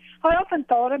often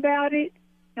thought about it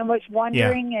and was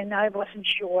wondering, and I wasn't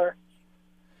sure.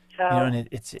 So, you know, and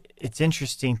it's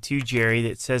interesting too, Jerry,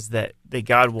 that it says that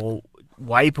God will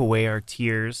wipe away our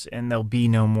tears and there'll be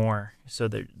no more. So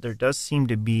there does seem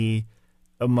to be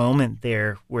a moment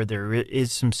there where there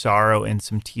is some sorrow and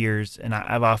some tears, and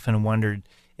I've often wondered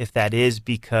if that is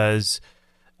because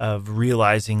of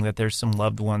realizing that there's some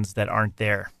loved ones that aren't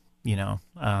there, you know.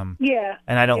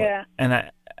 And I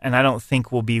don't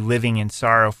think we'll be living in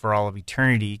sorrow for all of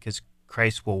eternity, because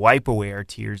Christ will wipe away our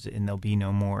tears and there'll be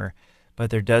no more.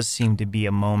 But there does seem to be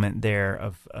a moment there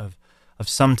of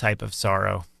some type of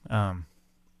sorrow. So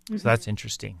that's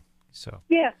interesting. So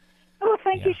Well,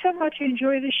 thank you so much.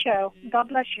 Enjoy the show. God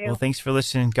bless you. Well, thanks for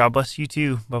listening. God bless you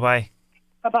too. Bye-bye.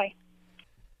 Bye-bye.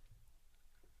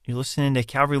 You're listening to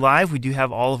Calvary Live. We do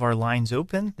have all of our lines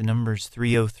open. The number is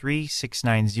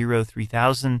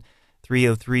 303-690-3000,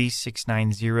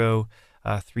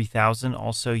 303-690-3000.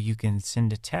 Also, you can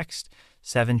send a text,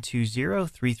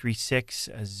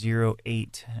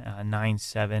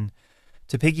 720-336-0897.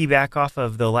 To piggyback off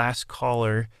of the last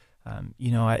caller,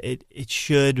 you know, it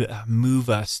should move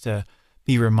us to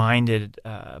be reminded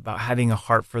about having a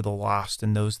heart for the lost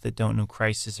and those that don't know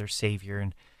Christ as their Savior.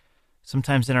 And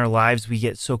sometimes in our lives, we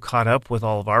get so caught up with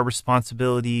all of our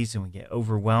responsibilities and we get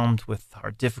overwhelmed with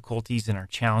our difficulties and our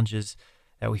challenges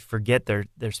that we forget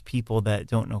there's people that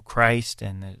don't know Christ,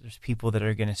 and there's people that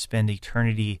are going to spend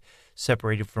eternity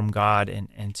separated from God,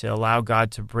 and to allow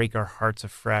God to break our hearts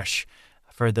afresh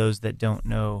for those that don't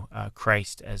know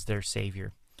Christ as their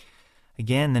Savior.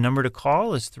 Again, the number to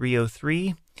call is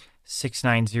 303-690-3000,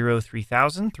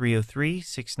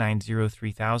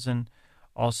 303-690-3000.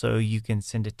 Also, you can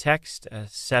send a text,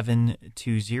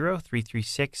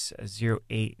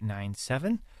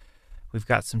 720-336-0897. We've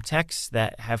got some texts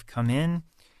that have come in.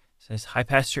 It says, "Hi,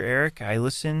 Pastor Eric. I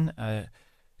listen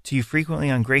to you frequently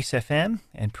on Grace FM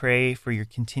and pray for your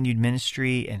continued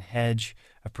ministry and hedge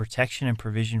of protection and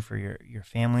provision for your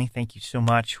family." Thank you so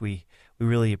much. We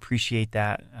really appreciate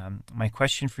that. My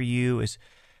question for you is,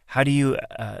 how do you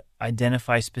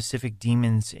identify specific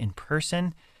demons in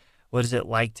person? what is it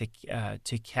like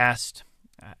to cast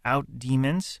out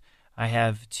demons? I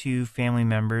have 2 family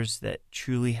members that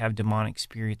truly have demonic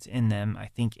spirits in them. I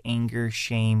think anger,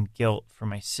 shame, guilt for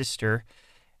my sister,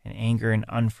 and anger and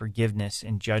unforgiveness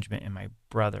and judgment in my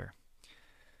brother.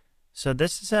 So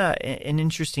this is an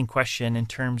interesting question in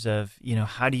terms of,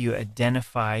 how do you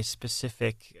identify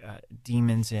specific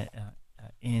demons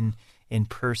in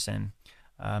person?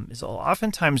 Is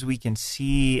oftentimes we can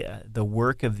see the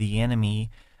work of the enemy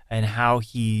and how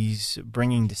he's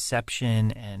bringing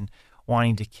deception and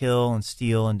wanting to kill and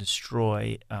steal and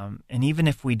destroy. And even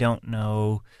if we don't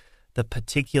know the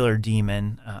particular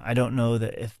demon, I don't know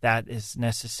that if that is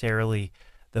necessarily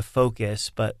the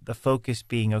focus, but the focus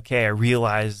being, okay, I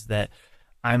realize that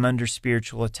I'm under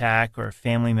spiritual attack, or a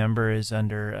family member is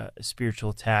under a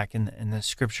spiritual attack, and the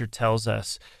scripture tells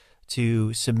us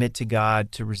to submit to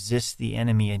God, to resist the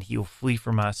enemy, and he will flee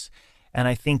from us. And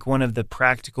I think one of the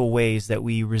practical ways that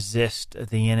we resist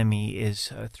the enemy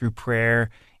is through prayer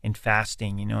and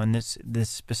fasting. In this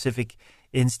specific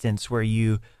instance where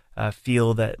you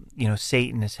feel that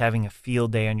Satan is having a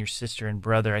field day on your sister and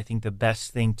brother, I think the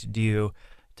best thing to do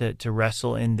to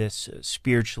wrestle in this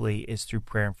spiritually is through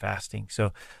prayer and fasting.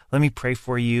 So let me pray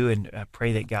for you and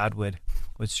pray that God would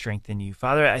strengthen you.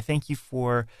 Father, I thank you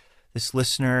for this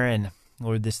listener and,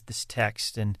 Lord, this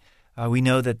text. And we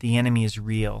know that the enemy is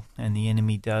real, and the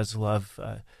enemy does love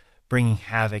bringing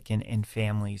havoc in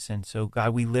families. And so,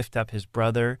 God, we lift up his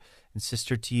brother and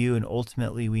sister to you, and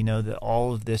ultimately we know that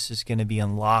all of this is going to be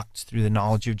unlocked through the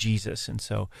knowledge of Jesus. And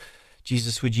so,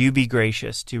 Jesus, would you be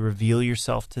gracious to reveal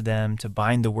yourself to them, to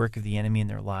bind the work of the enemy in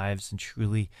their lives and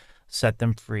truly set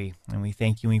them free. And we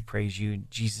thank you and we praise you in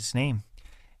Jesus' name.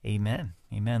 Amen.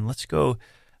 Amen. Let's go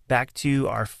back to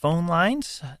our phone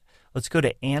lines. Let's go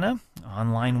to Anna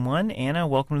on line 1. Anna,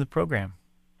 welcome to the program.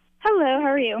 Hello, how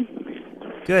are you?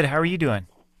 Good. How are you doing?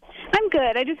 I'm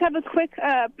good. I just have a quick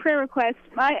prayer request.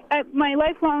 My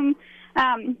lifelong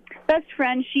best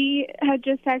friend, she had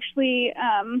just actually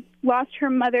lost her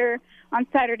mother on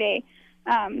Saturday.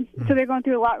 So they're going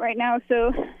through a lot right now.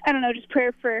 So I don't know, just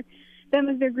prayer for them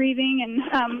as they're grieving, and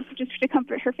just to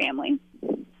comfort her family.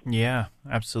 Yeah,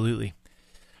 absolutely.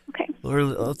 Okay. Lord,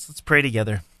 let's pray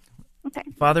together. Okay.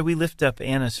 Father, we lift up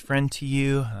Anna's friend to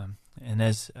you, and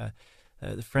as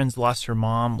the friend's lost her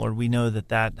mom, Lord, we know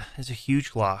that is a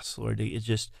huge loss, Lord. It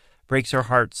just breaks our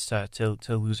hearts to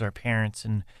lose our parents,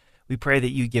 and we pray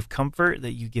that you give comfort,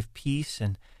 that you give peace,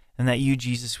 and that you,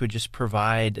 Jesus, would just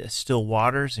provide still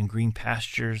waters and green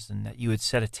pastures, and that you would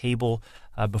set a table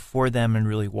before them and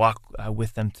really walk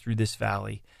with them through this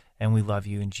valley. And we love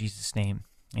you in Jesus' name.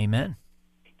 Amen.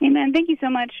 Amen. Thank you so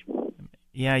much.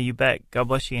 Yeah, you bet. God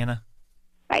bless you, Anna.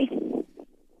 Bye.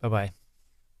 Bye-bye.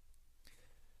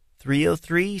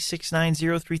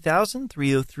 303-690-3000,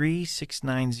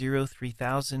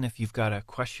 303-690-3000. If you've got a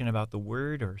question about the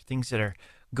Word or things that are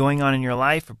going on in your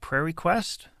life, a prayer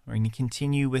request, we're going to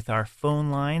continue with our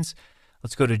phone lines.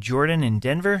 Let's go to Jordan in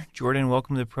Denver. Jordan,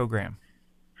 welcome to the program.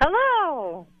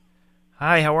 Hello.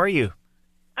 Hi, how are you?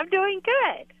 I'm doing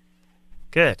good.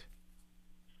 Good.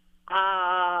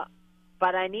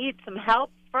 But I need some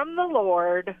help from the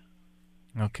Lord.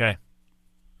 Okay.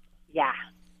 Yeah.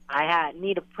 I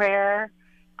need a prayer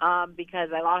because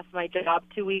I lost my job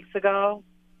 2 weeks ago,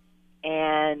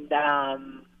 and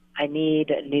I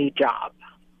need a new job.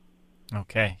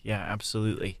 Okay. Yeah,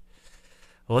 absolutely.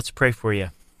 Well, let's pray for you.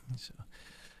 So,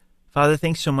 Father,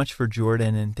 thanks so much for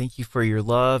Jordan, and thank you for your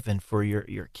love and for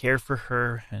your care for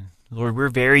her. And Lord, we're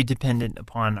very dependent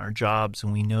upon our jobs,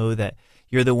 and we know that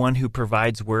you're the one who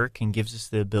provides work and gives us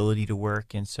the ability to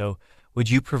work. And so would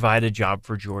you provide a job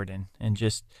for Jordan, and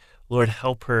just, Lord,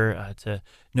 help her to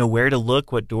know where to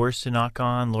look, what doors to knock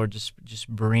on. Lord, just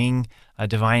bring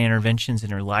divine interventions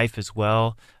in her life as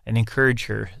well, and encourage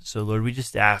her. So, Lord, we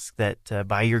just ask that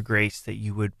by your grace that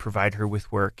you would provide her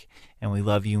with work. And we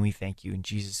love you and we thank you in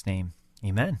Jesus' name.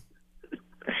 Amen.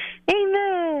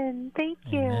 Amen. Thank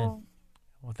you. Amen.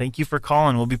 Well, thank you for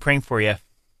calling. We'll be praying for you.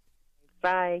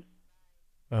 Bye.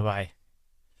 Bye-bye.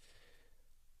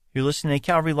 You're listening to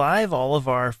Calvary Live. All of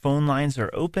our phone lines are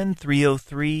open,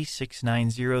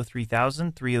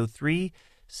 303-690-3000,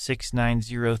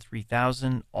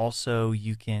 303-690-3000. Also,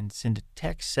 you can send a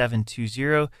text,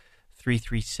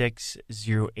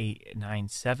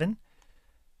 720-336-0897.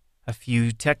 A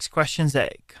few text questions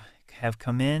that have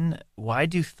come in. Why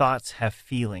do thoughts have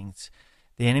feelings?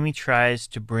 The enemy tries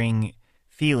to bring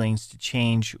feelings to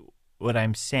change what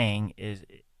I'm saying.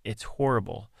 It's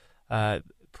horrible.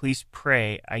 Please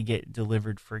pray I get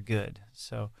delivered for good.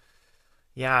 So,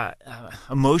 yeah,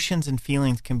 emotions and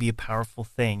feelings can be a powerful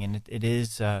thing, and it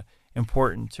is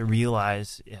important to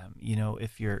realize,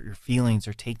 if your feelings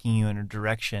are taking you in a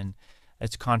direction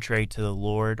that's contrary to the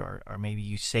Lord, or maybe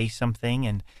you say something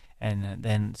and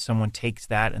then someone takes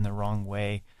that in the wrong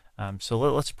way. So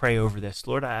let's pray over this.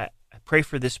 Lord, I pray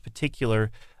for this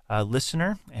particular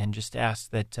listener, and just ask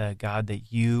that, God,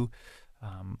 that you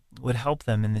would help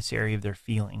them in this area of their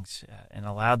feelings, and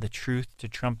allow the truth to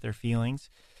trump their feelings,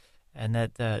 and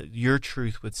that your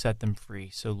truth would set them free.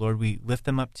 So, Lord, we lift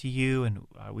them up to you, and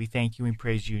we thank you and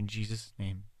praise you in Jesus'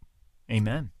 name.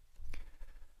 Amen.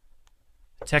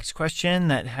 Text question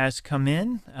that has come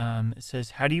in, it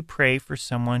says, how do you pray for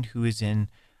someone who is in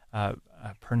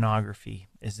pornography?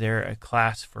 Is there a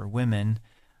class for women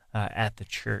at the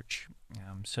church?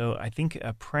 So I think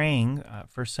praying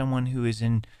for someone who is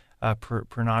in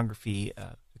pornography,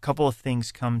 a couple of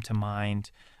things come to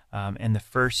mind, and the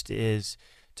first is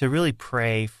to really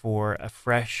pray for a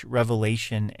fresh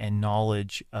revelation and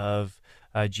knowledge of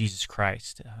Jesus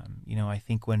Christ. I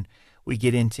think when we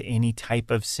get into any type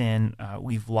of sin,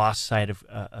 we've lost sight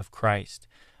of Christ.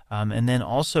 And then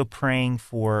also praying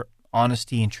for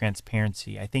honesty and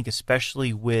transparency. I think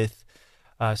especially with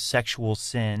sexual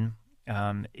sin,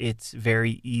 it's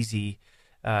very easy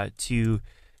to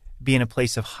be in a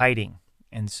place of hiding.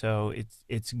 And so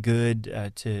it's good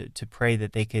to pray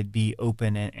that they could be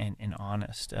open and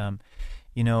honest.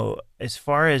 As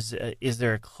far as is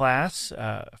there a class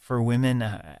for women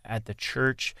at the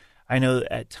church? I know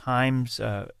at times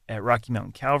at Rocky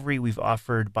Mountain Calvary, we've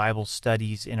offered Bible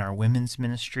studies in our women's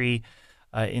ministry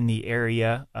in the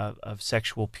area of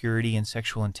sexual purity and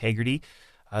sexual integrity.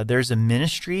 There's a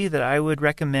ministry that I would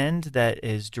recommend that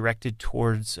is directed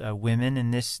towards women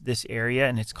in this area,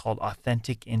 and it's called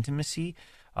Authentic Intimacy.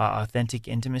 Authentic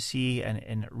Intimacy, and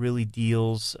it really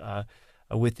deals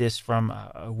with this from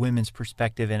a women's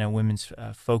perspective and a women's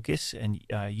focus. And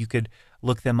you could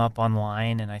look them up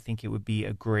online, and I think it would be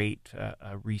a great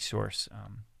resource.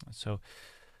 So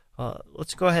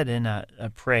let's go ahead and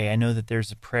pray. I know that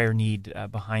there's a prayer need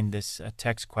behind this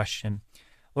text question.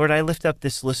 Lord, I lift up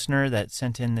this listener that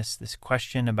sent in this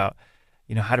question about,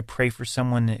 how to pray for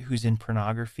someone who's in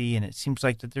pornography, and it seems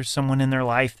like that there's someone in their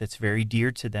life that's very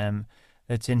dear to them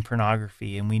that's in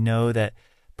pornography, and we know that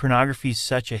pornography is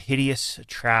such a hideous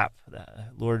trap,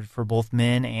 Lord, for both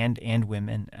men and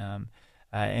women,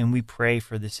 and we pray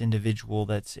for this individual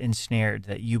that's ensnared,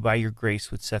 that you by your grace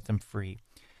would set them free.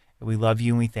 And we love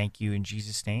you and we thank you in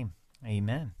Jesus' name.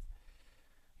 Amen.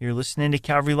 You're listening to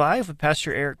Calvary Live with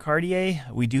Pastor Eric Cartier.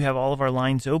 We do have all of our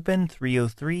lines open,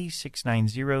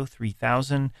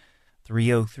 303-690-3000,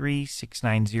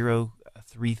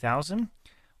 303-690-3000.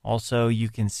 Also, you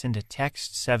can send a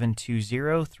text,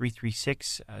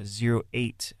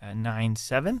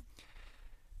 720-336-0897.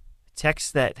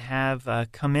 Texts that have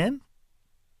come in.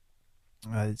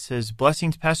 It says,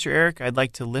 blessings, Pastor Eric. I'd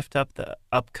like to lift up the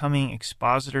upcoming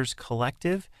Expositors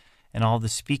Collective and all the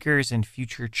speakers and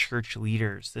future church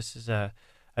leaders. This is a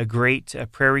great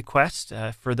prayer request.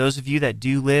 For those of you that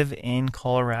do live in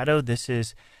Colorado, this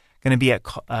is going to be at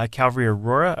Calvary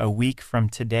Aurora a week from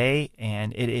today,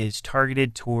 and it is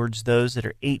targeted towards those that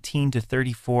are 18 to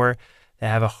 34 that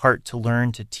have a heart to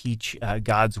learn to teach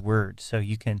God's Word. So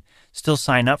you can still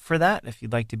sign up for that if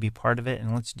you'd like to be part of it,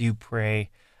 and let's pray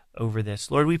over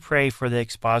this. Lord, we pray for the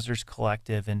Expositors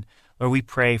Collective, and Lord, we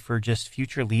pray for just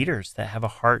future leaders that have a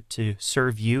heart to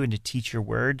serve you and to teach your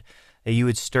word, that you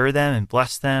would stir them and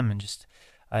bless them and just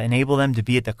enable them to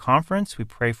be at the conference. We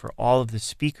pray for all of the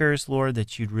speakers, Lord,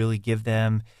 that you'd really give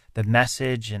them the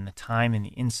message and the time and the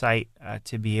insight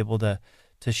to be able to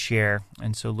share.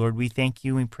 And so, Lord, we thank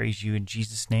you and praise you in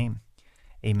Jesus' name.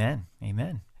 Amen.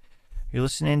 Amen. You're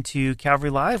listening to Calvary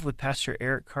Live with Pastor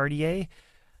Eric Cartier.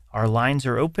 Our lines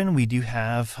are open. We do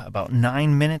have about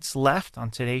 9 minutes left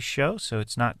on today's show, so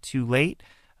it's not too late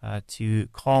to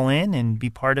call in and be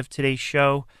part of today's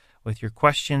show with your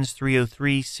questions,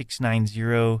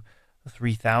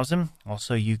 303-690-3000.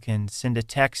 Also, you can send a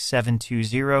text,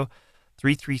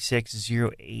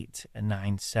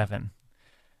 720-336-0897.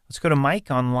 Let's go to Mike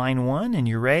on line 1 in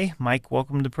Uray. Mike,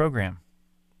 welcome to the program.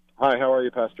 Hi, how are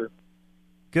you, Pastor?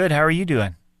 Good. How are you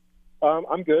doing?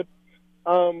 I'm good.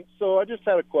 So I just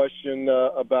had a question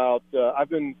about. I've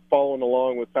been following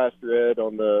along with Pastor Ed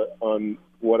from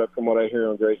what I hear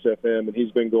on Grace FM, and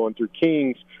he's been going through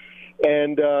Kings,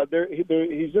 and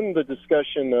he's in the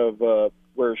discussion of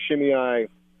where Shimei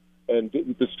and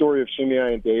the story of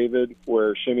Shimei and David,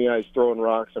 where Shimei is throwing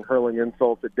rocks and hurling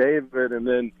insults at David, and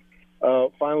then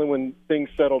finally when things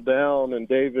settle down and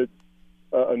David's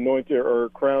anointed or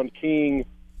crowned king,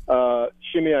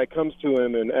 Shimei comes to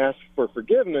him and asks for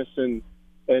forgiveness, and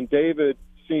David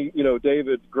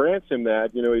grants him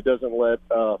that. He doesn't let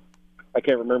I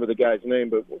can't remember the guy's name,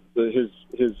 but his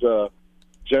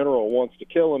general wants to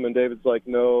kill him, and David's like,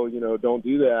 no, don't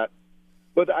do that.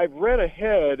 But I've read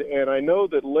ahead, and I know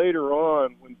that later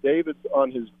on, when David's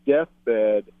on his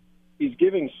deathbed, he's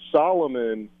giving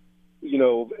Solomon,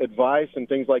 advice and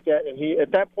things like that. And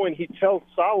at that point, he tells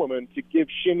Solomon to give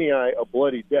Shimei a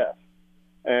bloody death.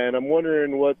 And I'm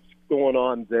wondering what's going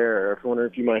on there. I wonder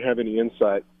if you might have any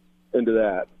insight into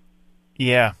that.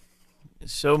 Yeah.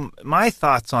 So my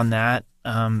thoughts on that,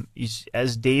 is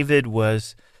as David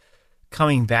was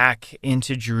coming back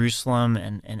into Jerusalem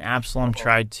and Absalom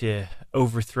tried to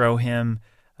overthrow him,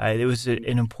 it was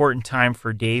an important time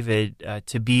for David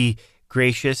to be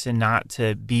gracious and not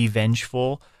to be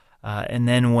vengeful. And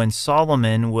then when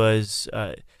Solomon was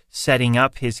setting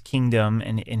up his kingdom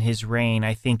and his reign,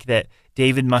 I think that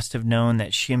David must have known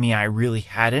that Shimei really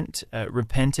hadn't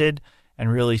repented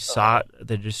and really sought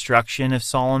the destruction of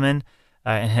Solomon,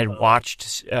 and had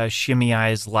watched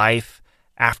Shimei's life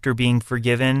after being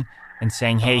forgiven and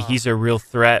saying, hey, he's a real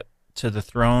threat to the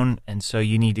throne, and so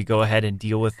you need to go ahead and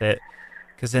deal with it.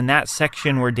 Because in that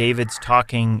section where David's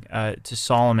talking to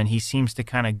Solomon, he seems to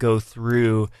kind of go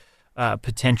through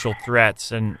potential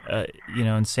threats and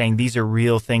and saying these are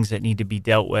real things that need to be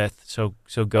dealt with. So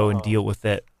go and deal with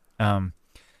it.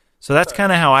 So that's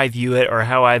kind of how I view it, or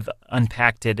how I've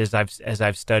unpacked it as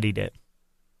I've studied it.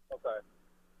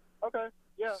 Okay.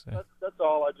 Yeah, so. That's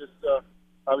all.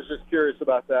 I was just curious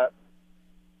about that.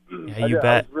 Yeah, you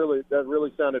bet. That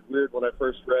really sounded weird when I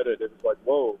first read it. It was like,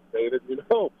 whoa, David,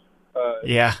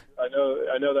 yeah. I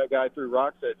know that guy threw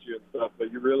rocks at you and stuff,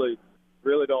 but you really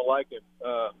don't like him.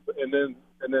 And then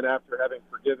after having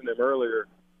forgiven him earlier,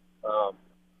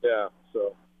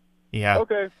 So. Yeah.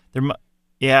 Okay.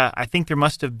 I think there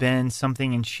must have been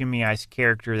something in Shimei's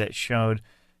character that showed,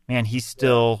 man, he's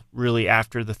still really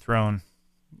after the throne.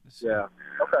 So, yeah.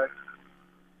 Okay.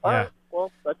 All right.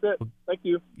 Well, that's it. Thank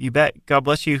you. You bet. God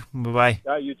bless you. Bye-bye.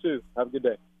 Yeah, you too. Have a good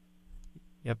day.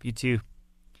 Yep, you too.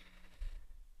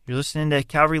 You're listening to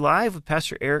Calvary Live with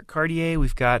Pastor Eric Cartier.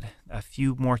 We've got a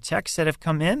few more texts that have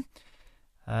come in.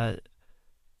 I'm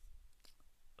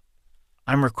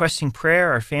requesting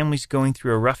prayer. Our family's going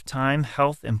through a rough time,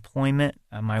 health, employment.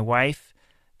 My wife,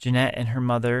 Jeanette, and her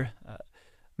mother,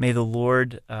 may the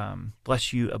Lord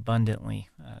bless you abundantly.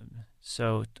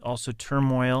 So also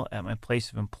turmoil at my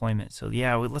place of employment. So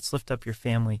let's lift up your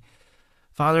family.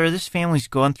 Father, this family's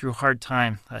going through a hard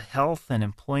time, health and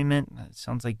employment. It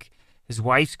sounds like his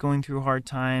wife's going through a hard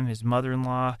time. His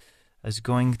mother-in-law is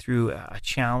going through a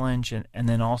challenge. And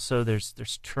then also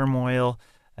there's turmoil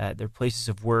at their places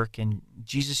of work. And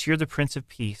Jesus, you're the Prince of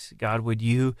Peace. God, would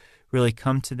you really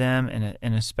come to them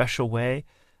in a special way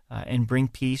and bring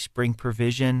peace, bring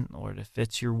provision? Lord, if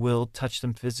it's your will, touch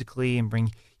them physically and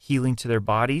bring healing to their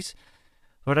bodies.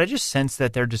 Lord, I just sense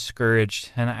that they're discouraged,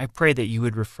 and I pray that you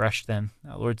would refresh them.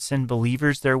 Lord, send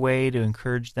believers their way to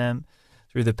encourage them.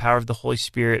 Through the power of the Holy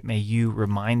Spirit, may you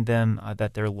remind them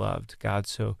that they're loved, God.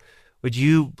 So would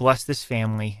you bless this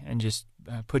family and just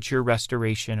put your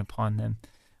restoration upon them.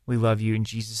 We love you in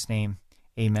Jesus' name.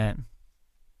 Amen.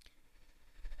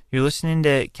 You're listening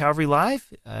to Calvary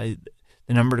Live. The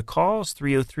number to call is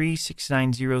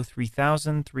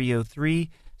 303-690-3000,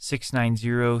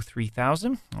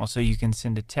 303-690-3000. Also, you can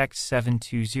send a text,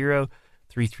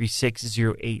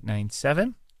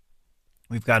 720-336-0897.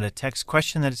 We've got a text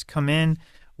question that has come in.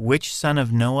 Which son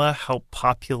of Noah helped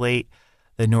populate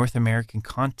the North American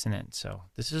continent? So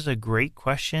this is a great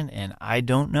question, and I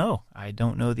don't know. I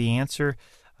don't know the answer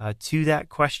to that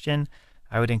question.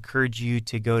 I would encourage you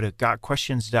to go to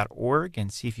gotquestions.org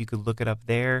and see if you could look it up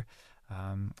there.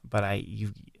 But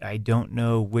I don't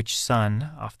know which son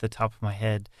off the top of my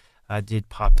head did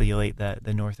populate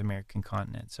the North American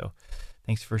continent. So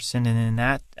thanks for sending in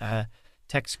that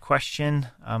text question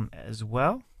as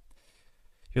well.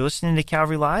 You're listening to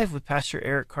Calvary Live with Pastor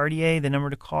Eric Cartier. The number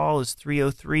to call is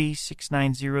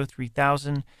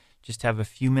 303-690-3000. Just have a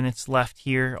few minutes left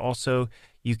here. Also,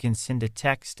 you can send a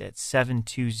text at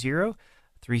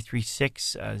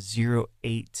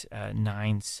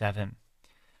 720-336-0897.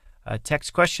 A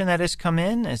text question that has come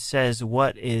in. It says,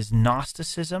 what is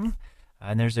Gnosticism?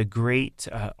 And there's a great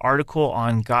article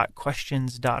on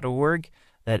gotquestions.org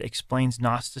that explains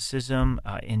Gnosticism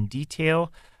in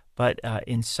detail. But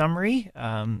in summary,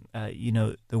 the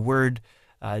word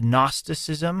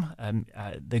Gnosticism,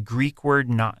 the Greek word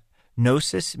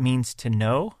gnosis means to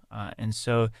know. And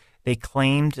so they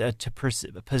claimed to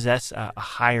possess a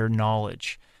higher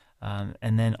knowledge.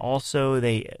 And then also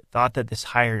they thought that this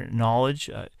higher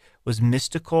knowledge was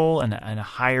mystical and a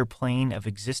higher plane of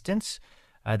existence.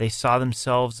 They saw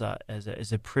themselves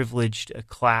as a privileged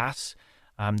class.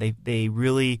 They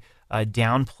really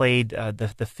downplayed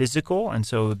the physical, and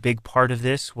so a big part of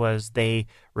this was they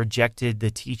rejected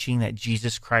the teaching that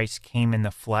Jesus Christ came in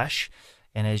the flesh.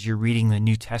 And as you're reading the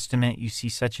New Testament, you see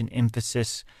such an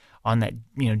emphasis on that.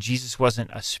 Jesus wasn't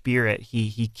a spirit;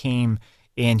 he came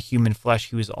in human flesh.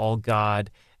 He was all God,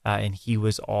 and he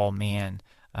was all man.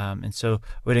 And so I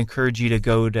would encourage you to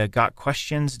go to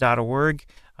gotquestions.org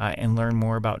and learn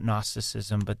more about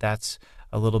Gnosticism, but that's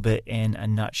a little bit in a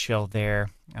nutshell there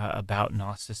about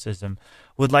Gnosticism.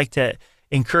 Would like to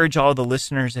encourage all the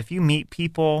listeners, if you meet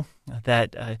people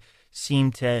that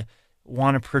seem to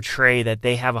want to portray that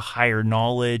they have a higher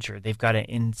knowledge or they've got an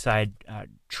inside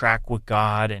track with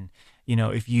God, and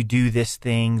if you do this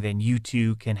thing, then you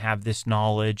too can have this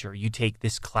knowledge, or you take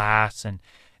this class, and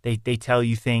they tell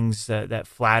you things that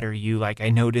flatter you, like, I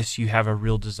notice you have a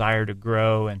real desire to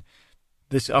grow, and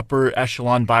this upper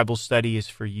echelon Bible study is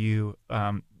for you.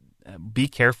 Be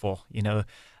careful.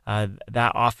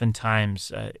 That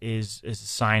oftentimes is a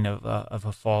sign of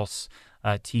a false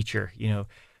teacher.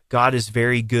 God is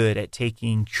very good at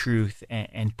taking truth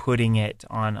and putting it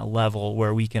on a level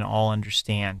where we can all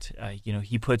understand.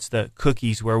 He puts the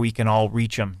cookies where we can all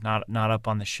reach them, not up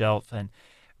on the shelf, and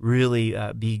really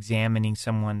be examining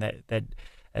someone that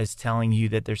is telling you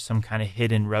that there's some kind of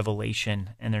hidden revelation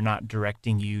and they're not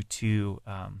directing you to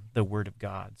the Word of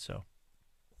God. So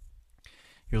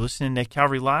you're listening to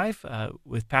Calvary Live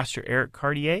with Pastor Eric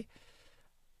Cartier.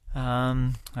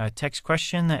 A text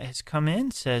question that has come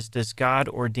in says, does God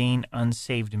ordain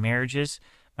unsaved marriages?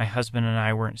 My husband and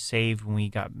I weren't saved when we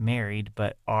got married,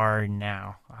 but are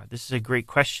now. This is a great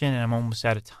question, and I'm almost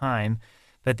out of time.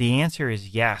 But the answer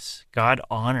is yes. God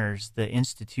honors the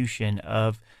institution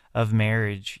of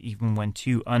marriage, even when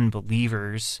two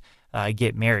unbelievers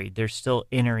get married. They're still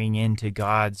entering into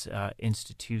God's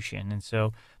institution. And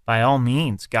so by all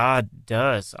means, God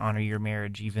does honor your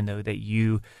marriage, even though that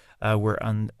you were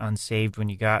unsaved when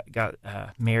you got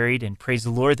married. And praise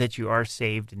the Lord that you are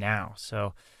saved now.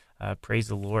 So praise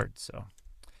the Lord. So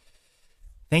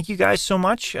thank you guys so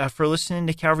much for listening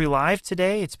to Calvary Live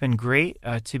today. It's been great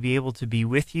to be able to be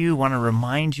with you. I want to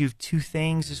remind you of two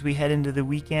things as we head into the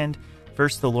weekend.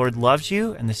 First, the Lord loves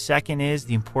you, and the second is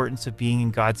the importance of being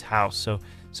in God's house.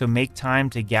 So make time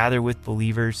to gather with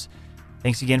believers.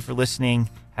 Thanks again for listening.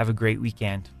 Have a great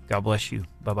weekend. God bless you.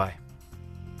 Bye-bye.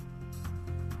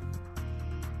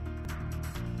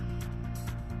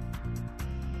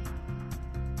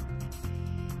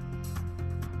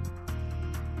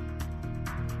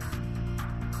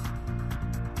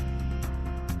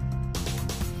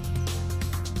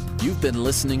 You've been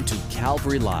listening to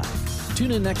Calvary Live.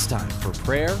 Tune in next time for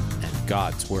prayer and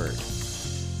God's Word.